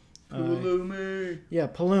 Pulumi.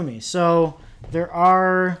 Pulumi. So, there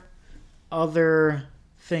are other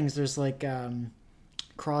things. There's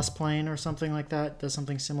Crossplane or something like that. Does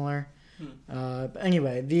something similar. But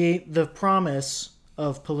anyway, the promise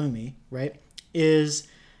of Pulumi, right, is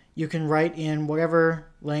you can write in whatever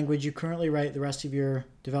language you currently write the rest of your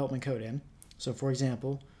development code in. So, for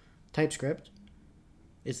example, TypeScript.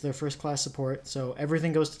 It's their first class support, so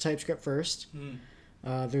everything goes to TypeScript first.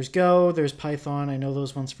 There's Go, there's Python. I know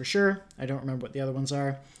those ones for sure. I don't remember what the other ones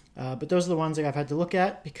are. But those are the ones that I've had to look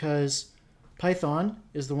at because Python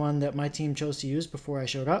is the one that my team chose to use before I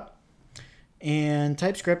showed up. And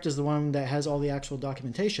TypeScript is the one that has all the actual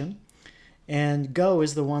documentation. And Go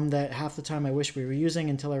is the one that half the time I wish we were using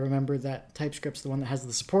until I remembered that TypeScript's the one that has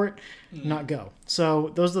the support, not Go.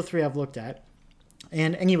 So those are the three I've looked at.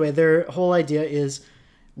 And anyway, their whole idea is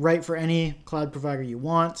write for any cloud provider you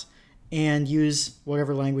want and use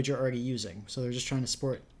whatever language you're already using. So they're just trying to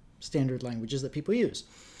support standard languages that people use.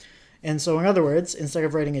 And so in other words, instead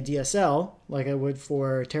of writing a DSL like I would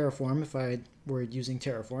for Terraform if I were using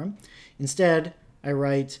Terraform, instead I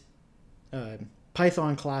write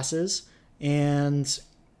Python classes and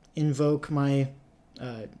invoke my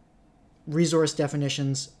resource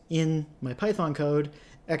definitions in my Python code,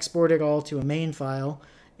 export it all to a main file,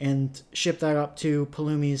 and ship that up to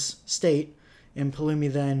Pulumi's state, and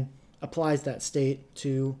Pulumi then applies that state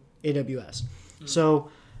to AWS. So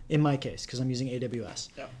in my case, because I'm using AWS.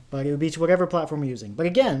 Yeah. But it would be to whatever platform we're using. But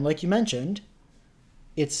again, like you mentioned,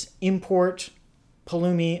 it's import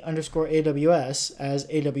Pulumi _ AWS as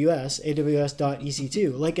AWS,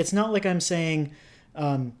 AWS.EC2. Like, it's not like I'm saying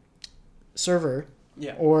server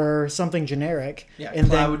Yeah. or something generic. Yeah. And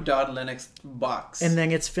then, Cloud.linux box. and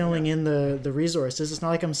then it's filling in the resources. It's not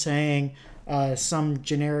like I'm saying some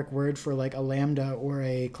generic word for like a Lambda or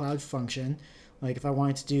a cloud function. Like if I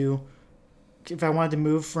wanted to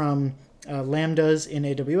move from Lambdas in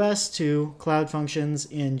AWS to cloud functions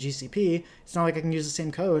in GCP, it's not like I can use the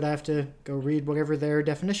same code. I have to go read whatever their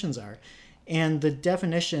definitions are. And the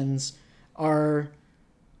definitions are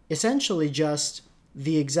essentially just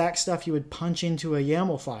the exact stuff you would punch into a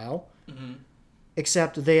YAML file,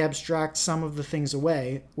 except they abstract some of the things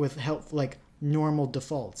away with help like normal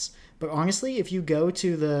defaults. But honestly, if you go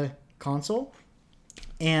to the console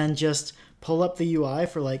and just pull up the UI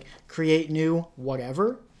for like create new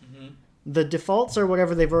whatever, the defaults are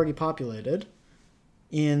whatever they've already populated.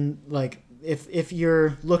 In like if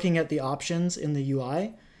you're looking at the options in the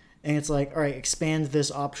UI and it's like, all right, expand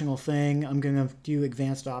this optional thing, I'm gonna do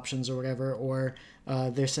advanced options or whatever, or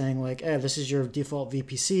they're saying like, this is your default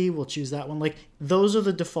VPC, we'll choose that one. Like those are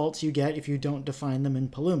the defaults you get if you don't define them in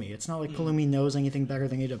Pulumi. It's not like Pulumi knows anything better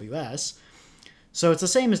than AWS. So it's the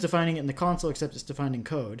same as defining it in the console, except it's defined in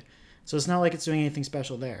code. So it's not like it's doing anything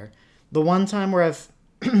special there. The one time where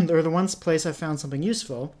or the one place I've found something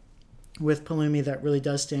useful with Pulumi that really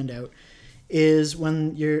does stand out is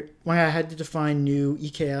when I had to define new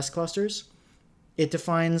EKS clusters. It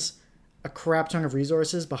defines a crap ton of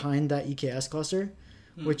resources behind that EKS cluster,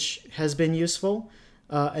 which has been useful,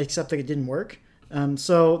 except that it didn't work.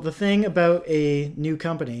 So the thing about a new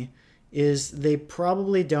company is they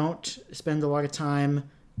probably don't spend a lot of time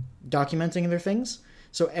documenting their things.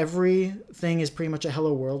 So everything is pretty much a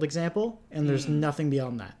hello world example, and there's nothing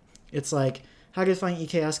beyond that. It's like, how do you define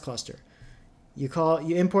EKS cluster? You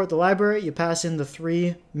import the library, you pass in the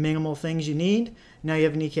 3 minimal things you need, now you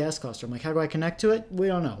have an EKS cluster. I'm like, how do I connect to it? We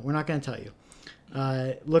don't know. We're not going to tell you.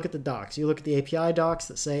 Look at the docs. You look at the API docs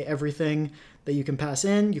that say everything that you can pass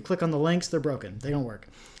in. You click on the links, they're broken. They don't work.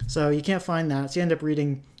 So you can't find that. So you end up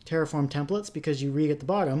reading Terraform templates because you read at the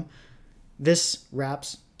bottom, this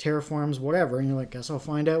wraps Terraform's whatever, and you're like, guess I'll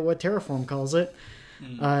find out what Terraform calls it.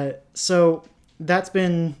 So that's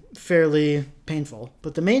been fairly painful.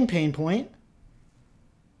 But the main pain point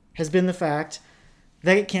has been the fact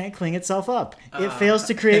that it can't clean itself up. It fails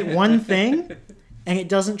to create one thing, and it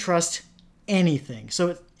doesn't trust anything.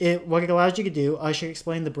 So what it allows you to do, I should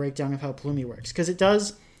explain the breakdown of how Pulumi works. Because it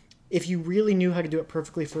does, if you really knew how to do it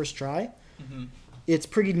perfectly first try, it's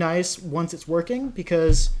pretty nice once it's working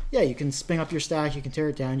because, yeah, you can spin up your stack, you can tear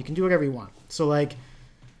it down, you can do whatever you want. So, like,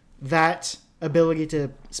 that ability to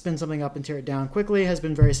spin something up and tear it down quickly has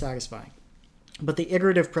been very satisfying. But the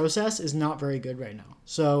iterative process is not very good right now.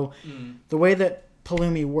 So, the way that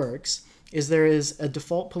Pulumi works is there is a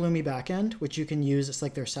default Pulumi backend, which you can use. It's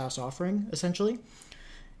like their SaaS offering, essentially.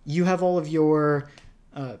 You have all of your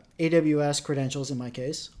AWS credentials, in my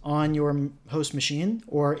case, on your host machine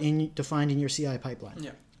or defined in your CI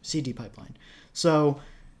pipeline, CD pipeline. So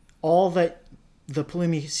all that the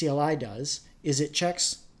Pulumi CLI does is it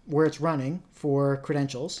checks where it's running for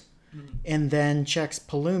credentials and then checks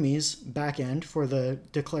Pulumi's backend for the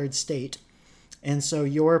declared state. And so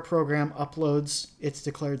your program uploads its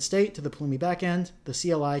declared state to the Pulumi backend. The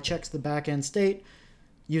CLI checks the backend state,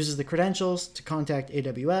 uses the credentials to contact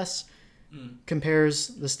AWS, compares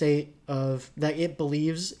the state of that it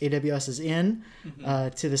believes AWS is in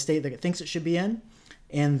to the state that it thinks it should be in,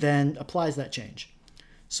 and then applies that change.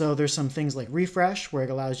 So there's some things like refresh, where it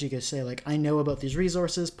allows you to say, like, I know about these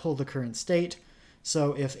resources, pull the current state.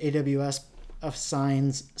 So if AWS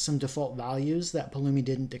assigns some default values that Pulumi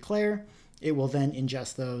didn't declare, it will then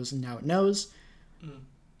ingest those, and now it knows.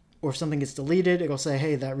 Or if something gets deleted, it'll say,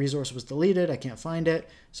 hey, that resource was deleted, I can't find it.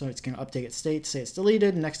 So it's going to update its state to say it's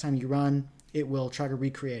deleted. And next time you run, it will try to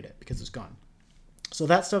recreate it because it's gone. So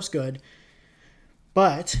that stuff's good.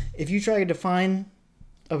 But if you try to define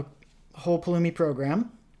a whole Pulumi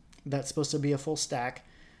program that's supposed to be a full stack,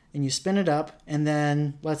 and you spin it up, and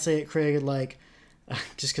then let's say it created like,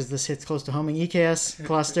 just because this hits close to home, an EKS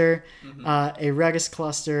cluster, a Redis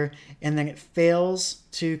cluster, and then it fails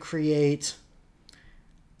to create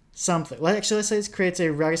something. Let's say it creates a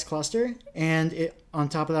Redis cluster, and it on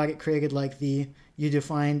top of that it created like you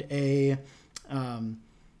defined a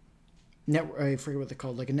network. I forget what they're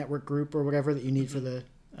called, like a network group or whatever that you need for the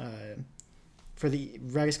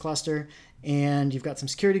Redis cluster, and you've got some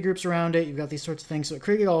security groups around it. You've got these sorts of things. So it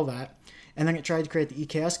created all that, and then it tried to create the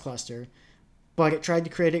EKS cluster, but it tried to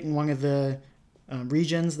create it in one of the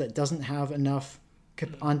regions that doesn't have enough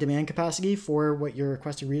on-demand capacity for what your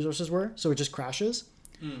requested resources were, so it just crashes.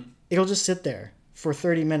 It'll just sit there for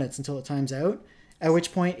 30 minutes until it times out, at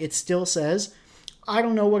which point it still says, I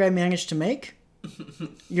don't know what I managed to make.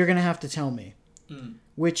 You're going to have to tell me.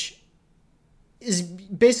 Which is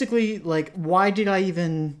basically like, why did I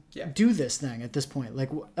even do this thing at this point? Like,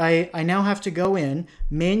 I now have to go in,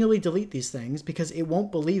 manually delete these things because it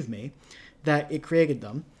won't believe me that it created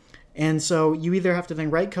them. And so you either have to then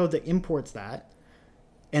write code that imports that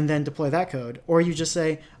and then deploy that code, or you just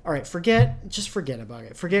say, all right, just forget about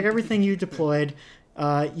it. Forget everything you deployed.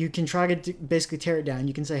 You can try to basically tear it down.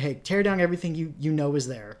 You can say, hey, tear down everything you know is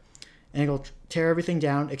there. And it'll tear everything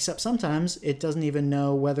down, except sometimes it doesn't even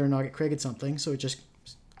know whether or not it created something, so it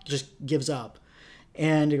just gives up.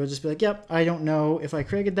 And it'll just be like, yep, I don't know if I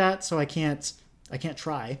created that, so I can't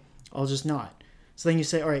try. I'll just not. So then you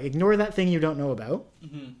say, all right, ignore that thing you don't know about.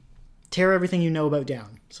 Tear everything you know about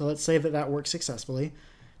down. So let's say that works successfully.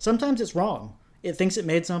 Sometimes it's wrong. It thinks it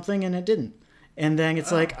made something and it didn't. And then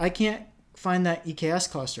it's like, I can't find that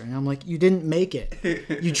EKS cluster. And I'm like, you didn't make it.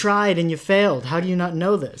 You tried and you failed. How do you not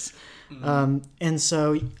know this? And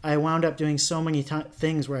so I wound up doing so many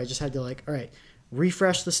things where I just had to like, all right,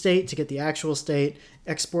 refresh the state to get the actual state,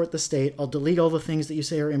 export the state. I'll delete all the things that you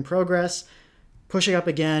say are in progress, push it up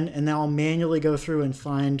again, and now I'll manually go through and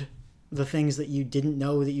find the things that you didn't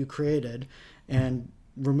know that you created and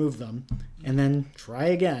remove them, and then try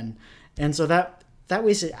again. And so that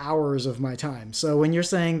wasted hours of my time. So when you're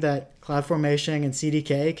saying that CloudFormation and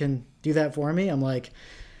CDK can do that for me, I'm like,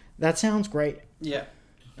 that sounds great. Yeah.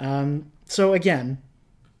 So again,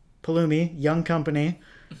 Pulumi, young company,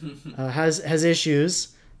 has issues.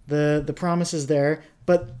 The promise is there,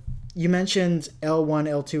 but you mentioned L1,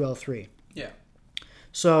 L2, L3. Yeah.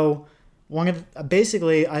 So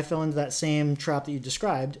basically, I fell into that same trap that you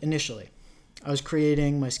described initially. I was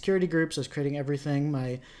creating my security groups. I was creating everything,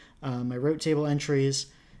 my route table entries.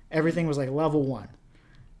 Everything was like level 1,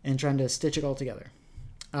 and trying to stitch it all together.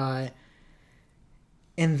 And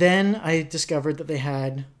then I discovered that they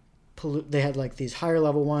had like these higher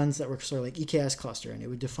level ones that were sort of like EKS cluster, and it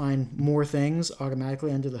would define more things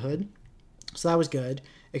automatically under the hood. So that was good,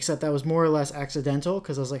 except that was more or less accidental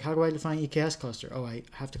because I was like, how do I define EKS cluster? Oh, I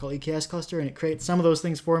have to call EKS cluster, and it creates some of those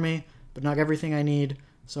things for me, but not everything I need.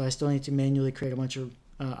 So I still need to manually create a bunch of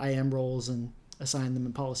IAM roles and assign them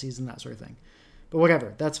in policies and that sort of thing. But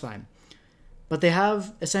whatever, that's fine. But they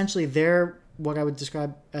have essentially what I would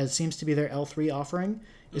describe as seems to be their L3 offering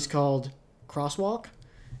is called Crosswalk.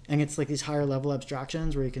 And it's like these higher level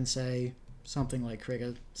abstractions where you can say something like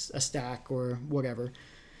create a stack or whatever.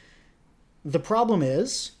 The problem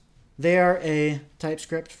is they are a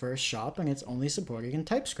TypeScript first shop and it's only supported in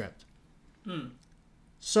TypeScript.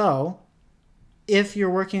 So if you're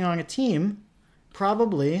working on a team,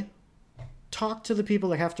 probably talk to the people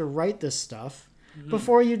that have to write this stuff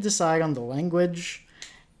before you decide on the language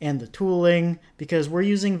and the tooling, because we're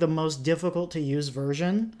using the most difficult to use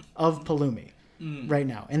version of Pulumi right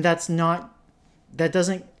now. And that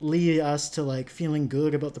doesn't lead us to like feeling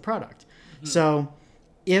good about the product. So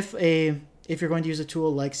if you're going to use a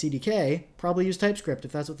tool like CDK, probably use TypeScript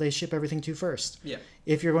if that's what they ship everything to first. Yeah.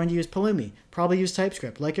 If you're going to use Pulumi, probably use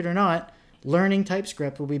TypeScript. Like it or not, learning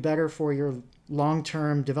TypeScript will be better for your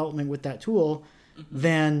long-term development with that tool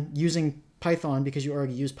than using Python because you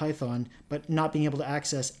already use Python, but not being able to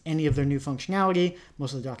access any of their new functionality.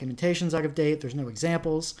 Most of the documentation's out of date. There's no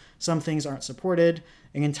examples. Some things aren't supported.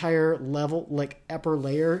 An entire level, like upper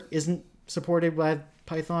layer, isn't supported by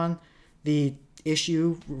Python. The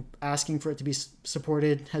issue asking for it to be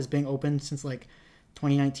supported has been open since like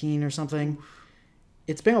 2019 or something.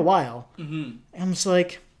 It's been a while. And I'm just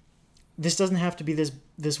like, this doesn't have to be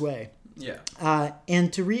this way. Yeah.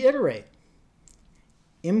 And to reiterate,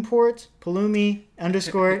 import Pulumi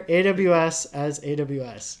 _ AWS as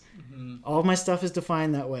AWS. All of my stuff is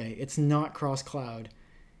defined that way. It's not cross-cloud.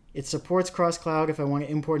 It supports cross-cloud if I want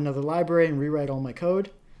to import another library and rewrite all my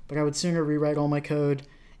code, but I would sooner rewrite all my code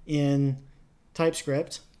in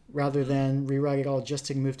TypeScript rather than rewrite it all just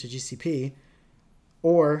to move to GCP,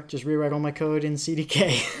 or just rewrite all my code in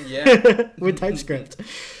CDK with TypeScript.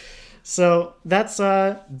 So that's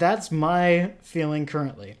my feeling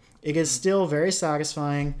currently. It is still very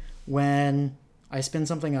satisfying when I spin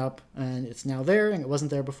something up and it's now there and it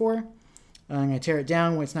wasn't there before. And I tear it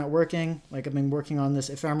down when it's not working. Like I've been working on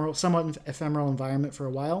this somewhat ephemeral environment for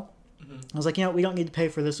a while. I was like, we don't need to pay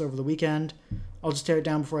for this over the weekend. I'll just tear it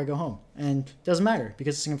down before I go home. And it doesn't matter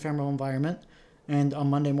because it's an ephemeral environment. And on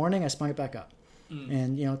Monday morning, I spun it back up.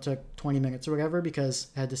 And, it took 20 minutes or whatever because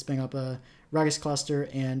I had to spin up a Redis cluster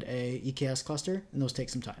and a EKS cluster, and those take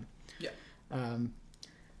some time. Yeah.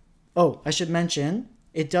 I should mention,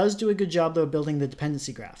 it does do a good job, though, of building the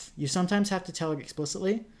dependency graph. You sometimes have to tell it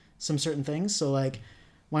explicitly some certain things. So, like,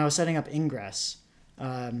 when I was setting up Ingress,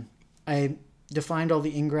 I defined all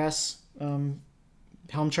the Ingress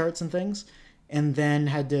Helm charts and things, and then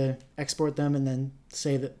had to export them and then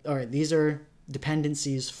say that, all right, these are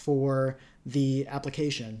dependencies for the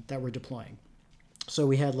application that we're deploying. So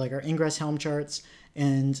we had like our Ingress Helm charts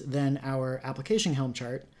and then our application Helm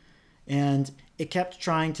chart, and it kept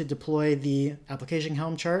trying to deploy the application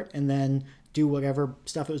Helm chart and then do whatever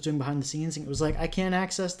stuff it was doing behind the scenes. And it was like, I can't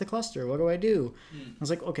access the cluster. What do I do? I was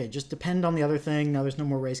like, okay, just depend on the other thing. Now there's no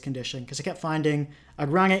more race condition. Because I kept finding I'd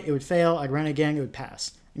run it, it would fail. I'd run it again, it would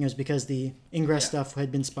pass. And it was because the Ingress stuff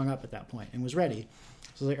had been spun up at that point and was ready.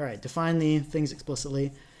 So I was like, all right, define the things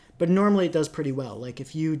explicitly. But normally it does pretty well. Like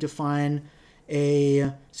if you define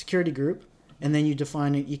a security group and then you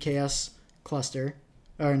define an EKS cluster,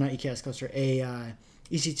 or not EKS cluster, a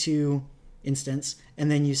EC2 instance, and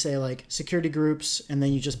then you say like security groups, and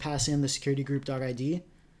then you just pass in the security group.id,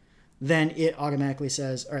 then it automatically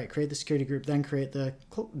says, all right, create the security group, then create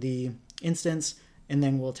the instance, and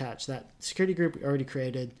then we'll attach that security group we already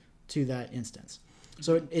created to that instance.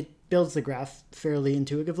 So it builds the graph fairly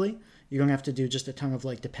intuitively. You don't have to do just a ton of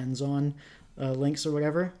like depends on links or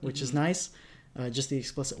whatever, which is nice, just the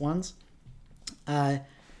explicit ones.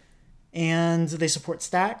 And they support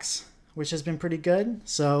stacks, which has been pretty good.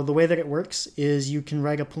 So the way that it works is you can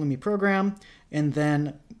write a Pulumi program, and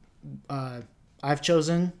then I've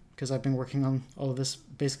chosen, because I've been working on all of this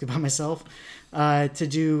basically by myself, to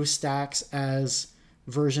do stacks as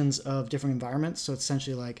versions of different environments. So it's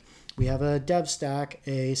essentially like we have a dev stack,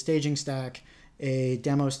 a staging stack, a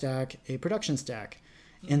demo stack, a production stack.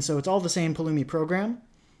 And so it's all the same Pulumi program,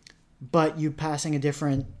 but you passing a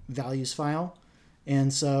different values file.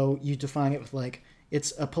 And so you define it with like,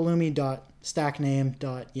 it's a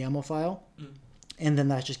pulumi.stackname.yaml file, and then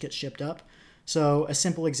that just gets shipped up. So a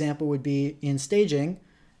simple example would be in staging,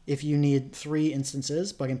 if you need 3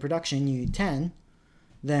 instances, but in production you need 10,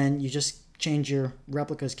 then you just change your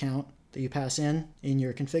replicas count that you pass in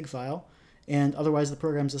your config file, and otherwise the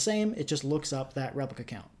program's the same. It just looks up that replica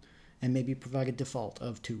count and maybe provide a default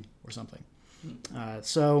of 2 or something.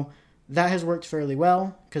 So that has worked fairly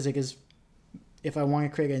well, because it is, if I want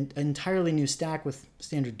to create an entirely new stack with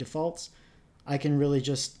standard defaults, I can really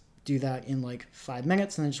just do that in like 5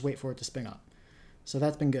 minutes and then just wait for it to spin up. So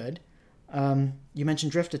that's been good. You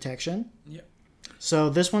mentioned drift detection. Yeah. So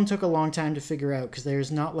this one took a long time to figure out, because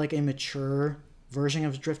there's not like a mature version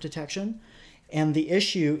of drift detection. And the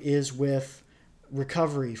issue is with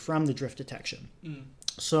recovery from the drift detection.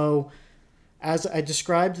 So as I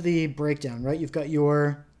described the breakdown, right, you've got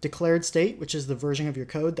your declared state, which is the version of your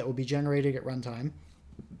code that will be generated at runtime.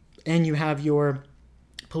 And you have your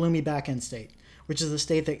Pulumi backend state, which is the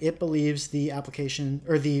state that it believes the application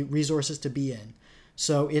or the resources to be in.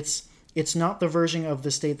 So it's not the version of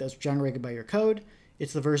the state that's generated by your code.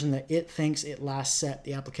 It's the version that it thinks it last set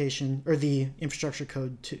the application or the infrastructure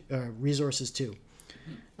code to resources to.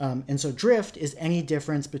 And so drift is any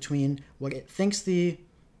difference between what it thinks the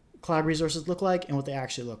cloud resources look like and what they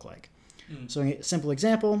actually look like. So a simple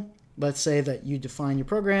example, let's say that you define your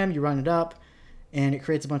program, you run it up, and it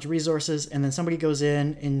creates a bunch of resources, and then somebody goes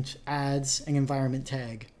in and adds an environment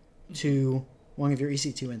tag to one of your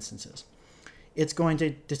EC2 instances. It's going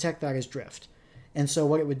to detect that as drift. And so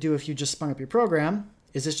what it would do if you just spun up your program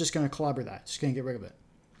is it's just going to clobber that. It's going to get rid of it.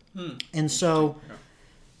 And so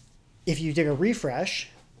if you did a refresh,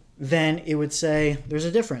 then it would say, there's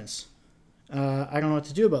a difference. I don't know what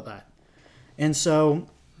to do about that. And so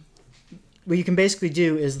what you can basically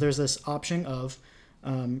do is there's this option of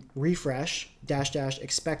refresh --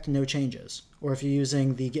 expect no changes. Or if you're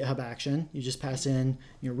using the GitHub action, you just pass in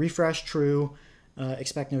refresh true,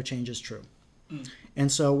 expect no changes true.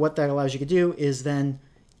 And so what that allows you to do is then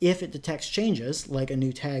if it detects changes, like a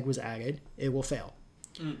new tag was added, it will fail.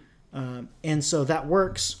 And so that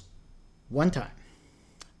works one time.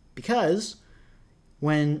 Because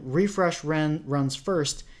when refresh runs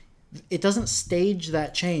first, it doesn't stage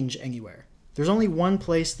that change anywhere. There's only one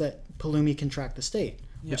place that Pulumi can track the state,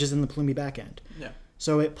 which is in the Pulumi backend.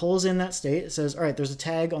 So it pulls in that state. It says, all right, there's a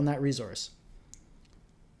tag on that resource.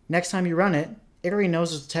 Next time you run it, it already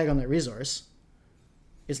knows there's a tag on that resource.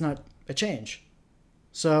 It's not a change.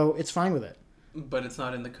 So it's fine with it. But it's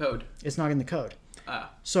not in the code. It's not in the code.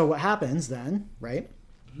 So what happens then, right?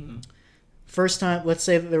 First time, let's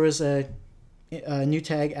say that there was a new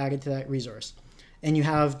tag added to that resource, and you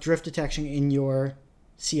have drift detection in your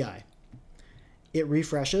CI. It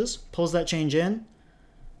refreshes, pulls that change in,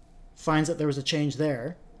 finds that there was a change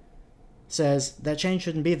there, says that change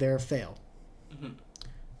shouldn't be there, fail. Mm-hmm.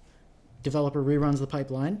 Developer reruns the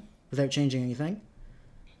pipeline without changing anything.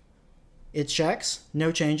 It checks,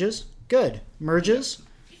 no changes, good. Merges,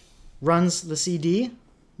 runs the CD.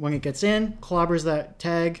 When it gets in, clobbers that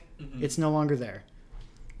tag, it's no longer there.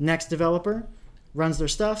 Next developer runs their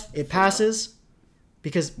stuff, it passes,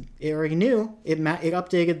 because it already knew, it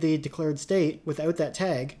updated the declared state without that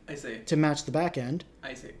tag to match the backend.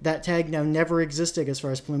 I see. That tag now never existed as far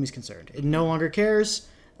as Pulumi is concerned. It no longer cares.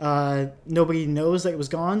 Nobody knows that it was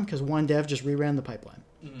gone because one dev just reran the pipeline.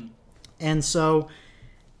 Mm-hmm. And so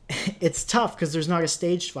it's tough because there's not a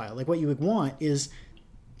staged file. Like what you would want is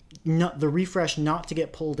not the refresh not to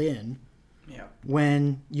get pulled in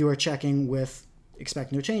when you are checking with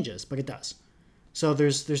expect no changes, but it does. So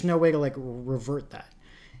there's no way to like revert that.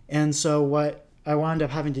 And so what I wound up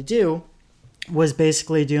having to do was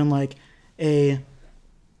basically doing like a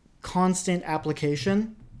constant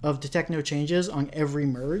application of detect no changes on every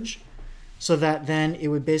merge, so that then it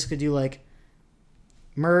would basically do like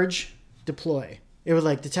merge deploy. It would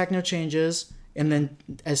like detect no changes, and then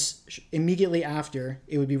as immediately after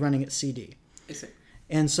it would be running at CD. I see.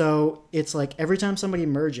 And so it's like every time somebody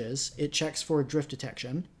merges, it checks for drift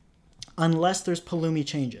detection unless there's Pulumi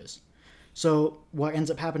changes. So what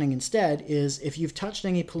ends up happening instead is if you've touched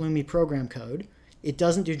any Pulumi program code, it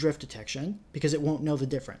doesn't do drift detection because it won't know the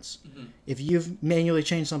difference. Mm-hmm. If you've manually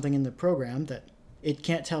changed something in the program, that it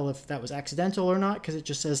can't tell if that was accidental or not because it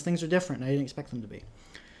just says things are different and I didn't expect them to be.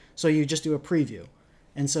 So you just do a preview.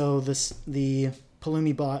 And so the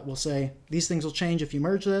Pulumi bot will say, these things will change if you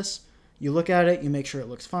merge this. You look at it, you make sure it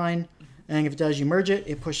looks fine. And if it does, you merge it,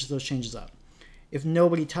 it pushes those changes up. If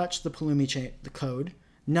nobody touched the Pulumi the code,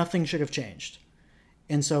 nothing should have changed.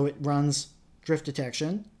 And so it runs drift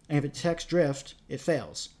detection. And if it detects drift, it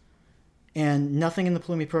fails. And nothing in the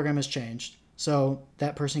Pulumi program has changed. So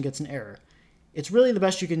that person gets an error. It's really the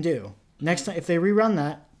best you can do. Next time, if they rerun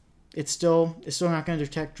that, it's still not going to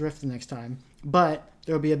detect drift the next time. But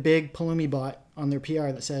there will be a big Pulumi bot on their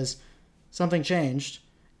PR that says something changed,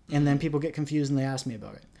 and then people get confused and they ask me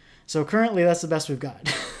about it. So currently, that's the best we've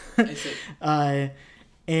got. I see.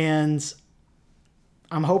 And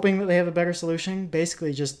I'm hoping that they have a better solution.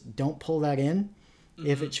 Basically, just don't pull that in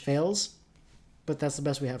if it fails. But that's the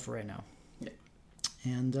best we have for right now. Yeah.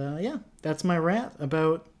 And that's my rant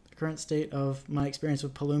about the current state of my experience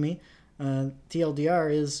with Pulumi.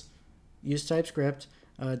 TLDR is use TypeScript,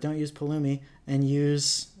 don't use Pulumi,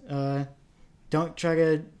 and don't try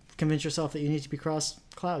to convince yourself that you need to be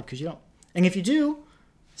cross-cloud, because you don't. And if you do,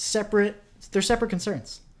 they're separate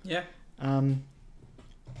concerns. Yeah.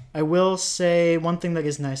 I will say one thing that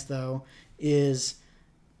is nice, though, is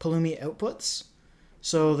Pulumi outputs.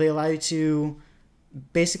 So they allow you to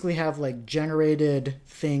basically have like generated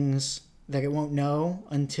things that it won't know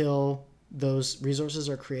until those resources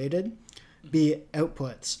are created be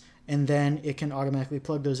outputs. And then it can automatically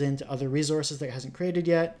plug those into other resources that it hasn't created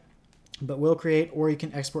yet, but will create, or you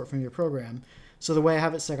can export from your program. So the way I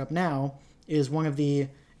have it set up now is one of the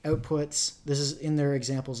outputs, this is in their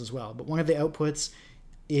examples as well, but one of the outputs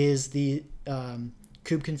is the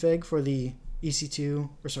kubeconfig for the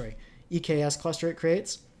EKS cluster it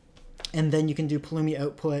creates. And then you can do Pulumi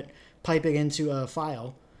output, pipe it into a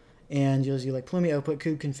file, and you'll do like Pulumi output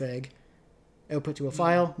kubeconfig, output to a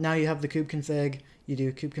file. Now you have the kubeconfig, you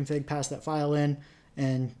do kubeconfig, pass that file in,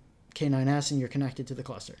 and K9S, and you're connected to the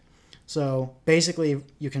cluster. So basically,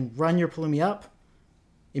 you can run your Pulumi up,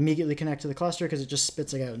 immediately connect to the cluster because it just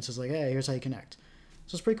spits it out and says like, hey, here's how you connect.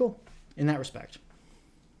 So it's pretty cool in that respect.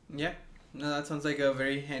 Yeah, no, that sounds like a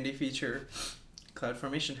very handy feature.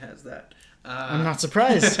 CloudFormation has that. I'm not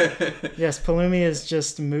surprised. Yes, Pulumi is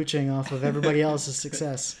just mooching off of everybody else's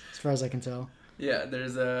success, as far as I can tell. Yeah,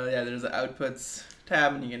 there's a outputs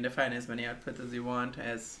tab, and you can define as many outputs as you want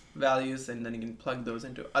as values, and then you can plug those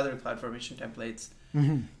into other CloudFormation templates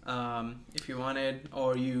if you wanted,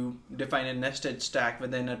 or you define a nested stack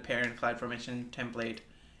within a parent CloudFormation template,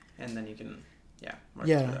 and then you can work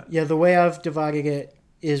through that. Yeah. The way I've divided it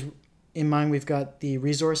is in mind. We've got the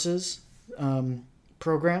resources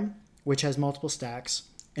program, which has multiple stacks,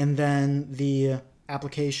 and then the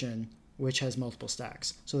application, which has multiple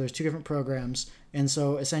stacks. So there's two different programs. And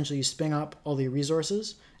so essentially you spin up all the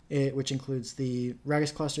resources, which includes the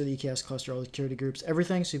Redis cluster, the EKS cluster, all the security groups,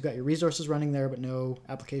 everything. So you've got your resources running there, but no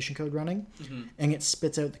application code running. Mm-hmm. And it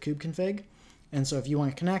spits out the kubeconfig. And so if you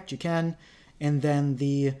want to connect, you can. And then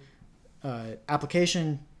the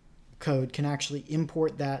application code can actually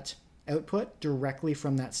import that output directly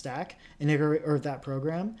from that stack or that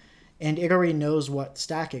program. and it already knows what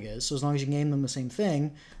stack it is. So as long as you name them the same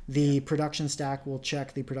thing, the production stack will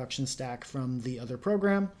check the production stack from the other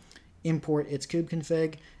program, import its kube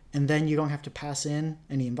config, and then you don't have to pass in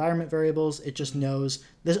any environment variables. It just knows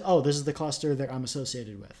this. Oh, this is the cluster that I'm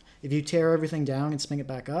associated with. If you tear everything down and spin it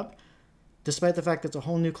back up, despite the fact that it's a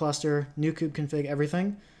whole new cluster, new kube config,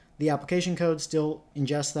 everything, the application code still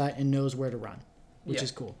ingests that and knows where to run, which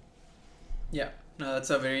is cool. Yeah, no, that's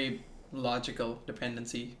a very logical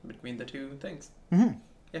dependency between the two things.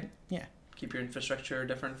 Mm-hmm. Yeah. Keep your infrastructure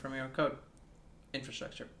different from your code.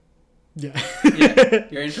 Infrastructure. Yeah. Yeah.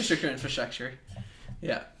 Your infrastructure.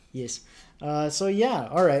 Yeah. Yes. So yeah,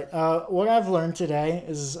 all right. What I've learned today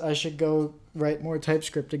is I should go write more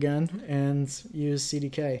TypeScript again and use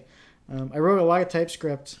CDK. I wrote a lot of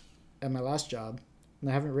TypeScript at my last job, and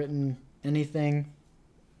I haven't written anything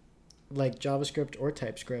like JavaScript or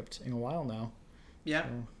TypeScript in a while now. Yeah.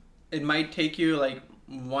 So. It might take you like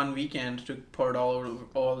one weekend to port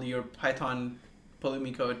all your Python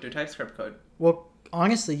Pulumi code to TypeScript code. Well,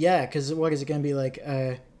 honestly, yeah, because what is it going to be like?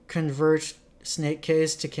 Convert snake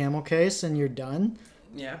case to camel case and you're done?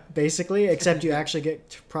 Yeah. Basically, except you actually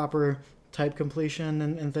get proper type completion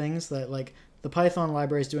and things that, like, the Python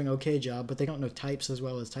library is doing an okay job, but they don't know types as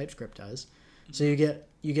well as TypeScript does. So you get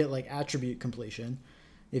like attribute completion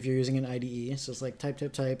if you're using an IDE. So it's like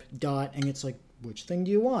type, dot, and it's like, which thing do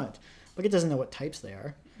you want? But it doesn't know what types they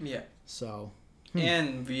are. Yeah. So.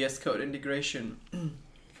 And VS Code integration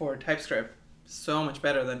for TypeScript, so much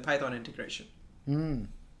better than Python integration.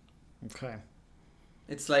 Okay.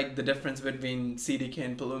 It's like the difference between CDK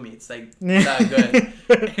and Pulumi. It's like that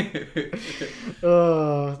good.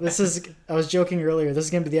 Oh, I was joking earlier. This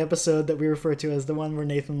is going to be the episode that we refer to as the one where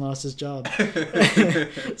Nathan lost his job.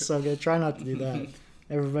 So I'm going to try not to do that.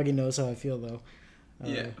 Everybody knows how I feel, though.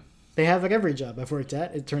 Yeah. They have like every job I've worked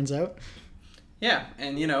at, it turns out. Yeah,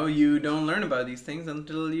 and you don't learn about these things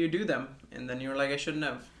until you do them. And then you're like, I shouldn't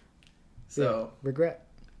have. So. Yeah, regret.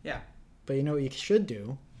 Yeah. But you know what you should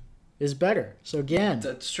do is better. So again.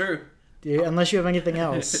 That's true. Unless you have anything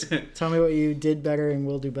else, tell me what you did better and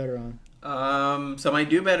will do better on. So my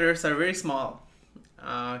do betters are very small.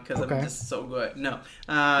 Because I'm just so good. No.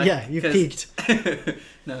 Yeah, you've peaked.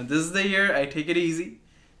 No, this is the year I take it easy.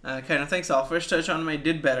 Kind of thing. So I'll first touch on my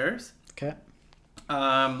did betters. Okay.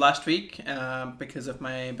 Last week, because of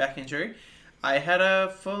my back injury, I had a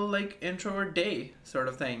full introvert day sort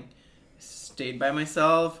of thing. Stayed by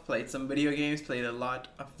myself, played some video games, played a lot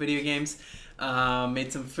of video games,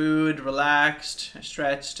 made some food, relaxed,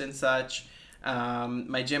 stretched and such.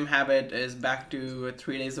 My gym habit is back to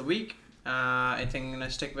 3 days a week. I think I'm going to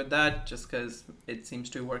stick with that just because it seems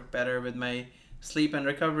to work better with my sleep and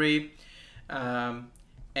recovery.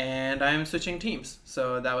 And I'm switching teams.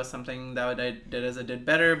 So that was something that I did as I did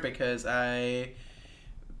better because I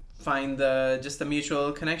find the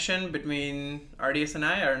mutual connection between RDS and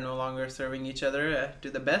I are no longer serving each other to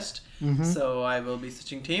the best. Mm-hmm. So I will be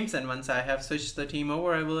switching teams, and once I have switched the team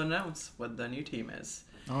over, I will announce what the new team is.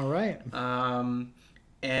 All right.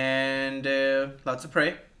 And lots of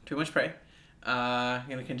Prey. Too much Prey. I'm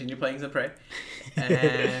going to continue playing some Prey.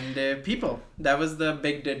 And people. That was the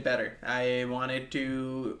big did better. I wanted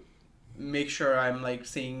to make sure I'm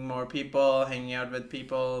seeing more people, hanging out with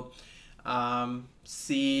people,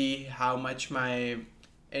 see how much my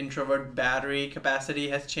introvert battery capacity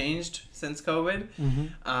has changed since COVID.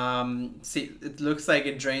 Mm-hmm. See, it looks like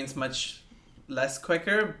it drains much less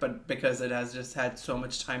quicker, but because it has just had so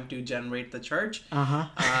much time to generate the charge.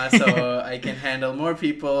 So I can handle more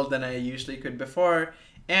people than I usually could before.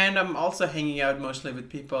 And I'm also hanging out mostly with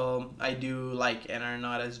people I do like and are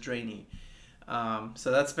not as drainy.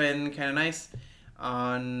 So that's been kind of nice.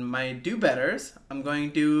 On my do-betters, I'm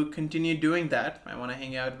going to continue doing that. I want to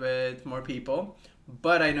hang out with more people.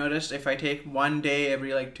 But I noticed if I take one day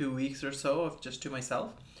every 2 weeks or so of just to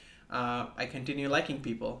myself, I continue liking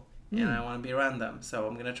people. And I want to be around them. So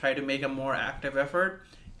I'm going to try to make a more active effort.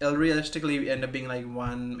 It'll realistically end up being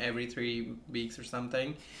one every 3 weeks or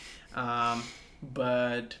something.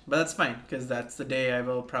 But that's fine, because that's the day I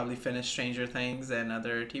will probably finish Stranger Things and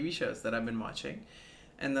other TV shows that I've been watching.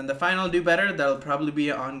 And then the final do better, that'll probably be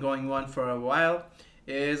an ongoing one for a while,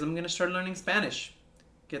 is I'm going to start learning Spanish.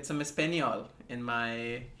 Get some Espanol in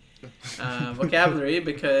my vocabulary,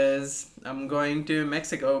 because I'm going to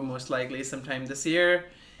Mexico most likely sometime this year.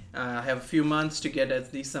 I have a few months to get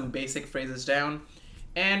at least some basic phrases down.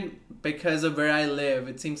 And because of where I live,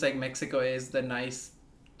 it seems like Mexico is the nice,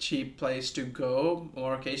 cheap place to go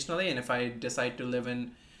more occasionally. And if I decide to live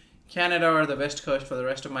in Canada or the West Coast for the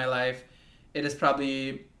rest of my life, it is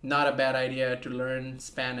probably not a bad idea to learn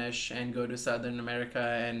Spanish and go to Southern America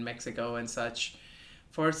and Mexico and such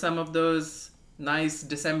for some of those nice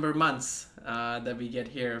December months that we get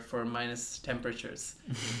here for minus temperatures.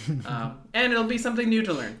 And it'll be something new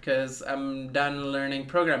to learn because I'm done learning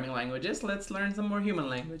programming languages. Let's learn some more human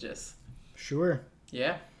languages. Sure.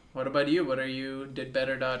 Yeah. What about you? What are you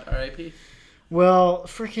didbetter.rip? Well,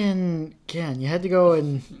 freaking, Ken, you had to go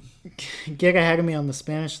and get ahead of me on the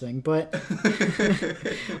Spanish thing, but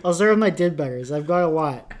I'll start with my did betters. I've got a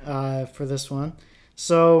lot for this one.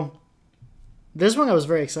 So, this one I was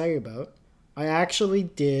very excited about. I actually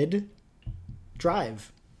did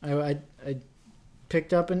drive. I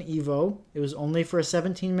picked up an Evo. It was only for a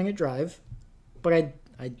 17-minute drive, but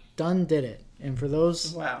I done did it. And for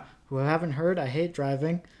those who haven't heard, I hate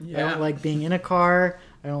driving. Yeah. I don't like being in a car.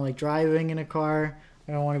 I don't like driving in a car.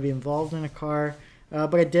 I don't want to be involved in a car.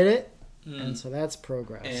 But I did it, and so that's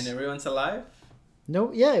progress. And everyone's alive?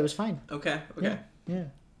 No, yeah, it was fine. Okay. Yeah.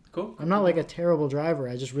 Cool. I'm not like a terrible driver.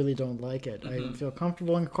 I just really don't like it. I don't feel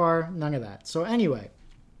comfortable in a car. None of that. So anyway,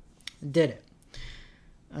 did it.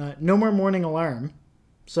 No more morning alarm.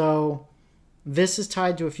 So this is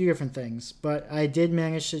tied to a few different things. But I did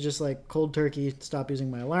manage to just like cold turkey stop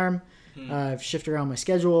using my alarm. I've shifted around my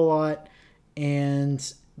schedule a lot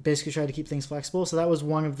and basically tried to keep things flexible. So that was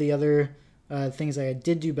one of the other things I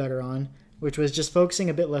did do better on, which was just focusing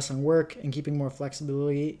a bit less on work and keeping more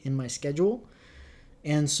flexibility in my schedule.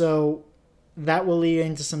 And so that will lead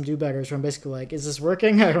into some do-betters where I'm basically like, is this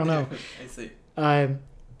working? I don't know. I see.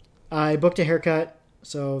 I booked a haircut.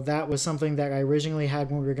 So that was something that I originally had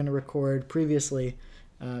when we were going to record previously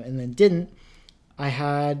and then didn't. I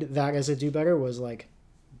had that as a do-better was like,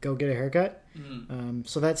 go get a haircut.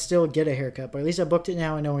 So that's still get a haircut. But at least I booked it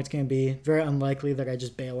now. I know it's going to be very unlikely that I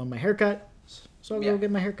just bail on my haircut. So I'll go get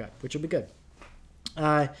my haircut, which will be good.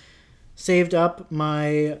 Saved up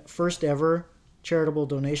my first ever charitable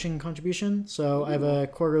donation contribution. So I have a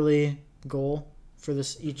quarterly goal for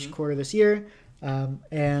this each quarter this year,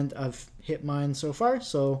 and I've hit mine so far.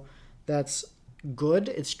 So that's good.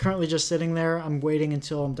 It's currently just sitting there. I'm waiting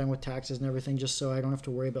until I'm done with taxes and everything, just so I don't have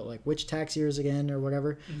to worry about like which tax years again or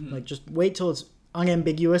whatever. Like just wait till it's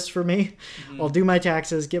unambiguous for me. I'll do my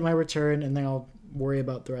taxes, get my return, and then I'll worry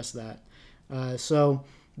about the rest of that. So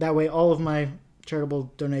that way, all of my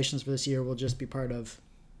charitable donations for this year will just be part of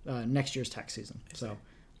next year's tax season. So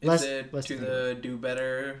less to the Do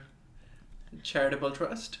Better Charitable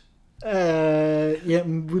Trust? Yeah,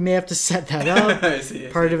 we may have to set that up. I see.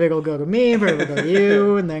 Part of it will go to me, part of it will go to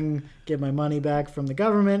you, and then get my money back from the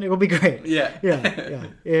government. It will be great. Yeah.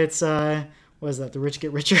 It's what is that? The rich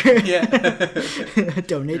get richer. Yeah.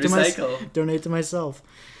 Donate to myself.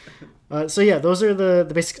 So yeah, those are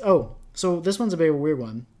the basics. Oh, so this one's a bit of a weird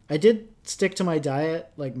one. I did stick to my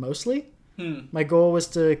diet like mostly. My goal was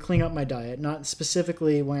to clean up my diet, not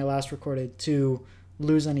specifically when I last recorded to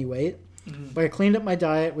lose any weight. But I cleaned up my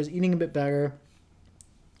diet, was eating a bit better,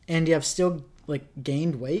 and I've still like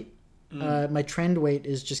gained weight. My trend weight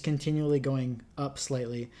is just continually going up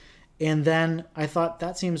slightly. And then I thought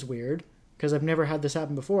that seems weird because I've never had this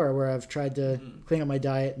happen before where I've tried to clean up my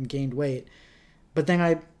diet and gained weight. But then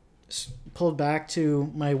I pulled back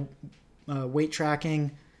to my weight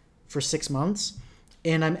tracking for 6 months.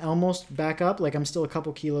 And I'm almost back up. Like I'm still a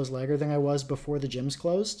couple kilos lighter than I was before the gyms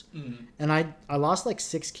closed. And I lost like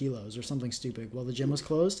 6 kilos or something stupid while the gym was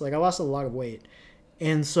closed. Like I lost a lot of weight.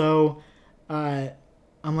 And so I'm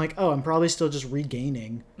like, oh, I'm probably still just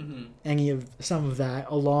regaining some of that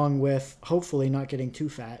along with hopefully not getting too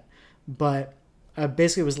fat. But I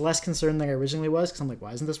basically was less concerned than I originally was because I'm like,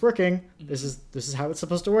 why isn't this working? This is how it's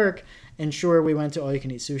supposed to work. And sure, we went to all you can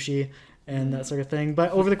eat sushi and that sort of thing.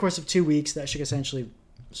 But over the course of 2 weeks, that should essentially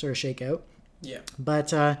sort of shake out. Yeah.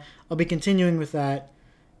 But I'll be continuing with that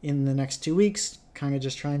in the next 2 weeks, kind of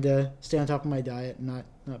just trying to stay on top of my diet and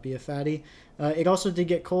not be a fatty. It also did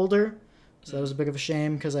get colder, so that was a bit of a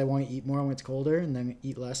shame because I want to eat more when it's colder and then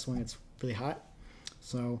eat less when it's really hot.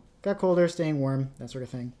 So got colder, staying warm, that sort of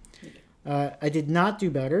thing. I did not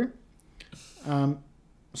do better.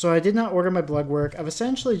 So I did not order my blood work. I've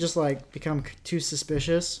essentially just like become too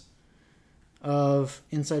suspicious of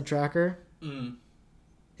Inside Tracker.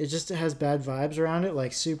 It just has bad vibes around it,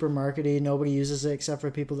 like super markety. Nobody uses it except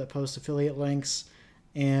for people that post affiliate links,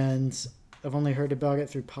 and I've only heard about it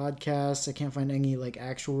through podcasts. I can't find any like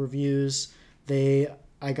actual reviews.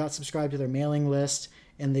 I got subscribed to their mailing list,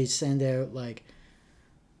 and they send out like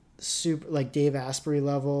super like Dave Asprey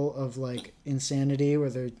level of like insanity,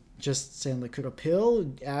 where they're just saying like, could a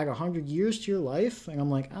pill add 100 years to your life? And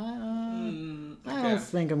I'm like, I don't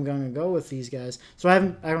think I'm gonna go with these guys. So I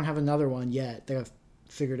don't have another one yet that I've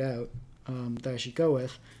figured out that I should go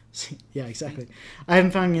with. Yeah, exactly. I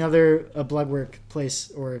haven't found another blood work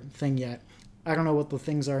place or thing yet. I don't know what the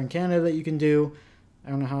things are in Canada that you can do. I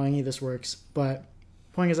don't know how any of this works, but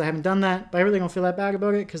point is I haven't done that, but I really don't feel that bad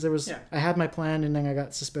about it because I had my plan and then I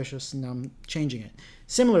got suspicious and now I'm changing it.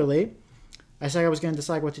 Similarly, I said I was going to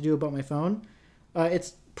decide what to do about my phone.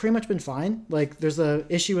 It's pretty much been fine. Like, there's a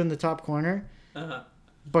issue in the top corner,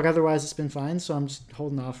 but otherwise it's been fine, so I'm just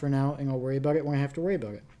holding off for now and I'll worry about it when I have to worry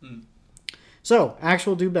about it. So,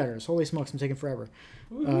 actual do-betters. Holy smokes, I'm taking forever.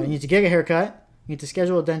 You need to get a haircut. You need to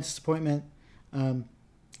schedule a dentist appointment.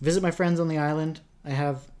 Visit my friends on the island. I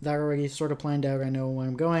have that already sort of planned out. I know when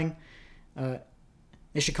I'm going. I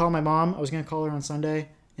should call my mom. I was going to call her on Sunday,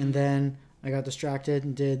 and then I got distracted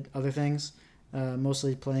and did other things,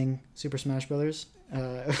 mostly playing Super Smash Brothers.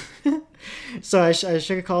 So I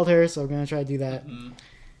should have called her, so I'm going to try to do that.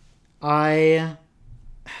 I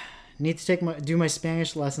need to do my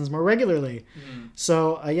Spanish lessons more regularly.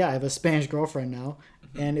 So, I have a Spanish girlfriend now,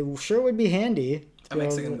 and it sure would be handy. A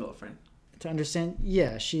Mexican girlfriend. To understand,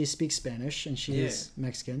 yeah, she speaks Spanish and she's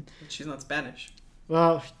Mexican. But she's not Spanish.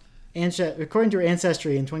 Well, according to her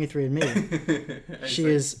ancestry in 23andMe, she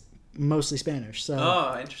is mostly Spanish.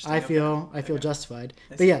 So interesting. I feel justified.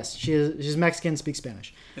 But yes, she's Mexican, speaks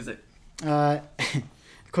Spanish. Is it? Of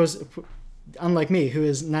course, unlike me, who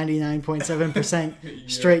is 99.7%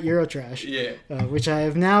 straight Eurotrash, which I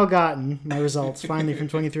have now gotten my results finally from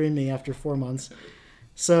 23andMe after 4 months.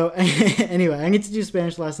 So anyway, I need to do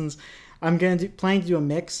Spanish lessons. I'm planning to do a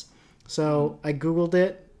mix. So I Googled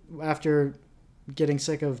it after getting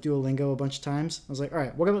sick of Duolingo a bunch of times. I was like, all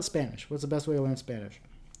right, what about Spanish? What's the best way to learn Spanish?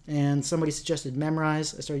 And somebody suggested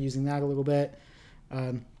Memrise. I started using that a little bit.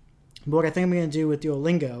 But what I think I'm going to do with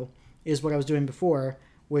Duolingo is what I was doing before,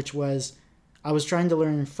 which was I was trying to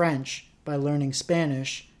learn French by learning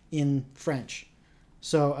Spanish in French.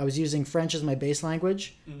 So I was using French as my base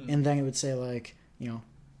language, and then it would say like,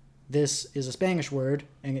 this is a Spanish word,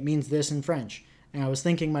 and it means this in French. And I was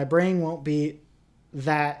thinking my brain won't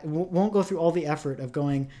go through all the effort of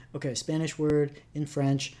going, okay, Spanish word in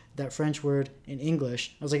French, that French word in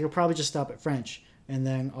English. I was like, it'll probably just stop at French, and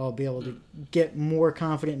then I'll be able to get more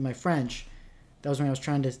confident in my French. That was when I was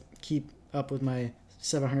trying to keep up with my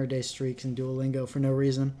 700-day streaks in Duolingo for no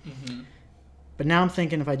reason. But now I'm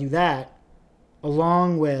thinking if I do that,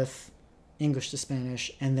 along with English to Spanish,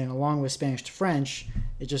 and then along with Spanish to French,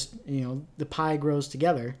 it just, the pie grows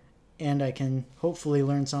together, and I can hopefully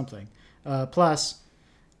learn something. Plus,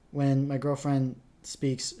 when my girlfriend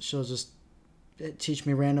speaks, she'll just teach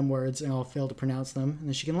me random words, and I'll fail to pronounce them, and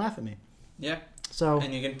then she can laugh at me. Yeah. So,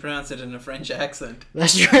 and you can pronounce it in a French accent.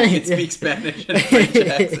 That's right. You can speak Spanish in a French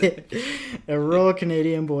accent. A rural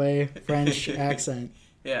Canadian boy, French accent.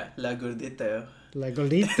 Yeah, la gordita. La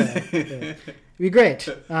gordita. Yeah. It'd be great.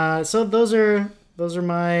 So those are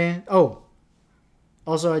my. Oh,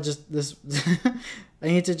 also I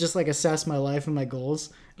need to just assess my life and my goals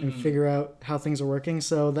and figure out how things are working.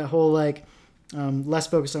 So that whole less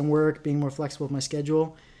focus on work, being more flexible with my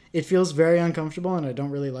schedule, it feels very uncomfortable and I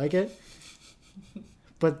don't really like it.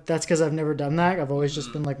 But that's because I've never done that. I've always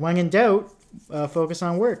just been when in doubt, focus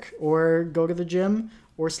on work or go to the gym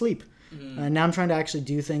or sleep. Now I'm trying to actually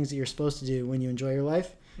do things that you're supposed to do when you enjoy your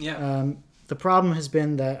life. Yeah. The problem has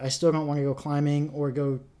been that I still don't want to go climbing or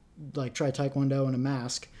go try Taekwondo in a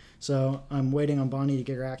mask. So I'm waiting on Bonnie to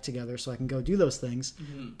get her act together so I can go do those things.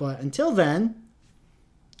 But until then,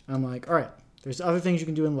 I'm like, all right, there's other things you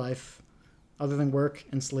can do in life other than work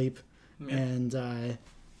and sleep and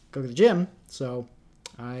go to the gym. So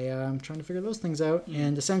I'm trying to figure those things out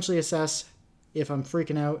and essentially assess if I'm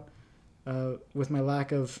freaking out with my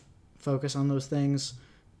lack of focus on those things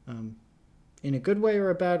in a good way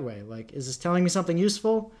or a bad way. Is this telling me something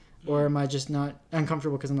useful or am I just not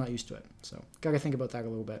uncomfortable because I'm not used to it? So gotta think about that a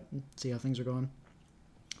little bit and see how things are going.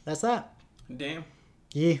 That's that. Damn.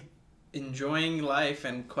 Yeah. Enjoying life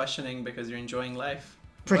and questioning because you're enjoying life.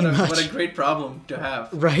 Pretty much. What a great problem to have.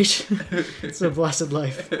 Right. It's a blessed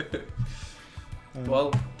life.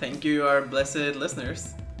 Well, thank you, our blessed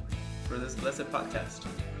listeners, for this blessed podcast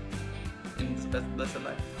in this blessed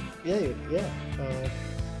life. Yeah.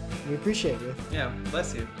 We appreciate you. Yeah,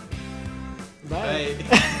 bless you. Bye.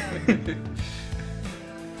 Bye.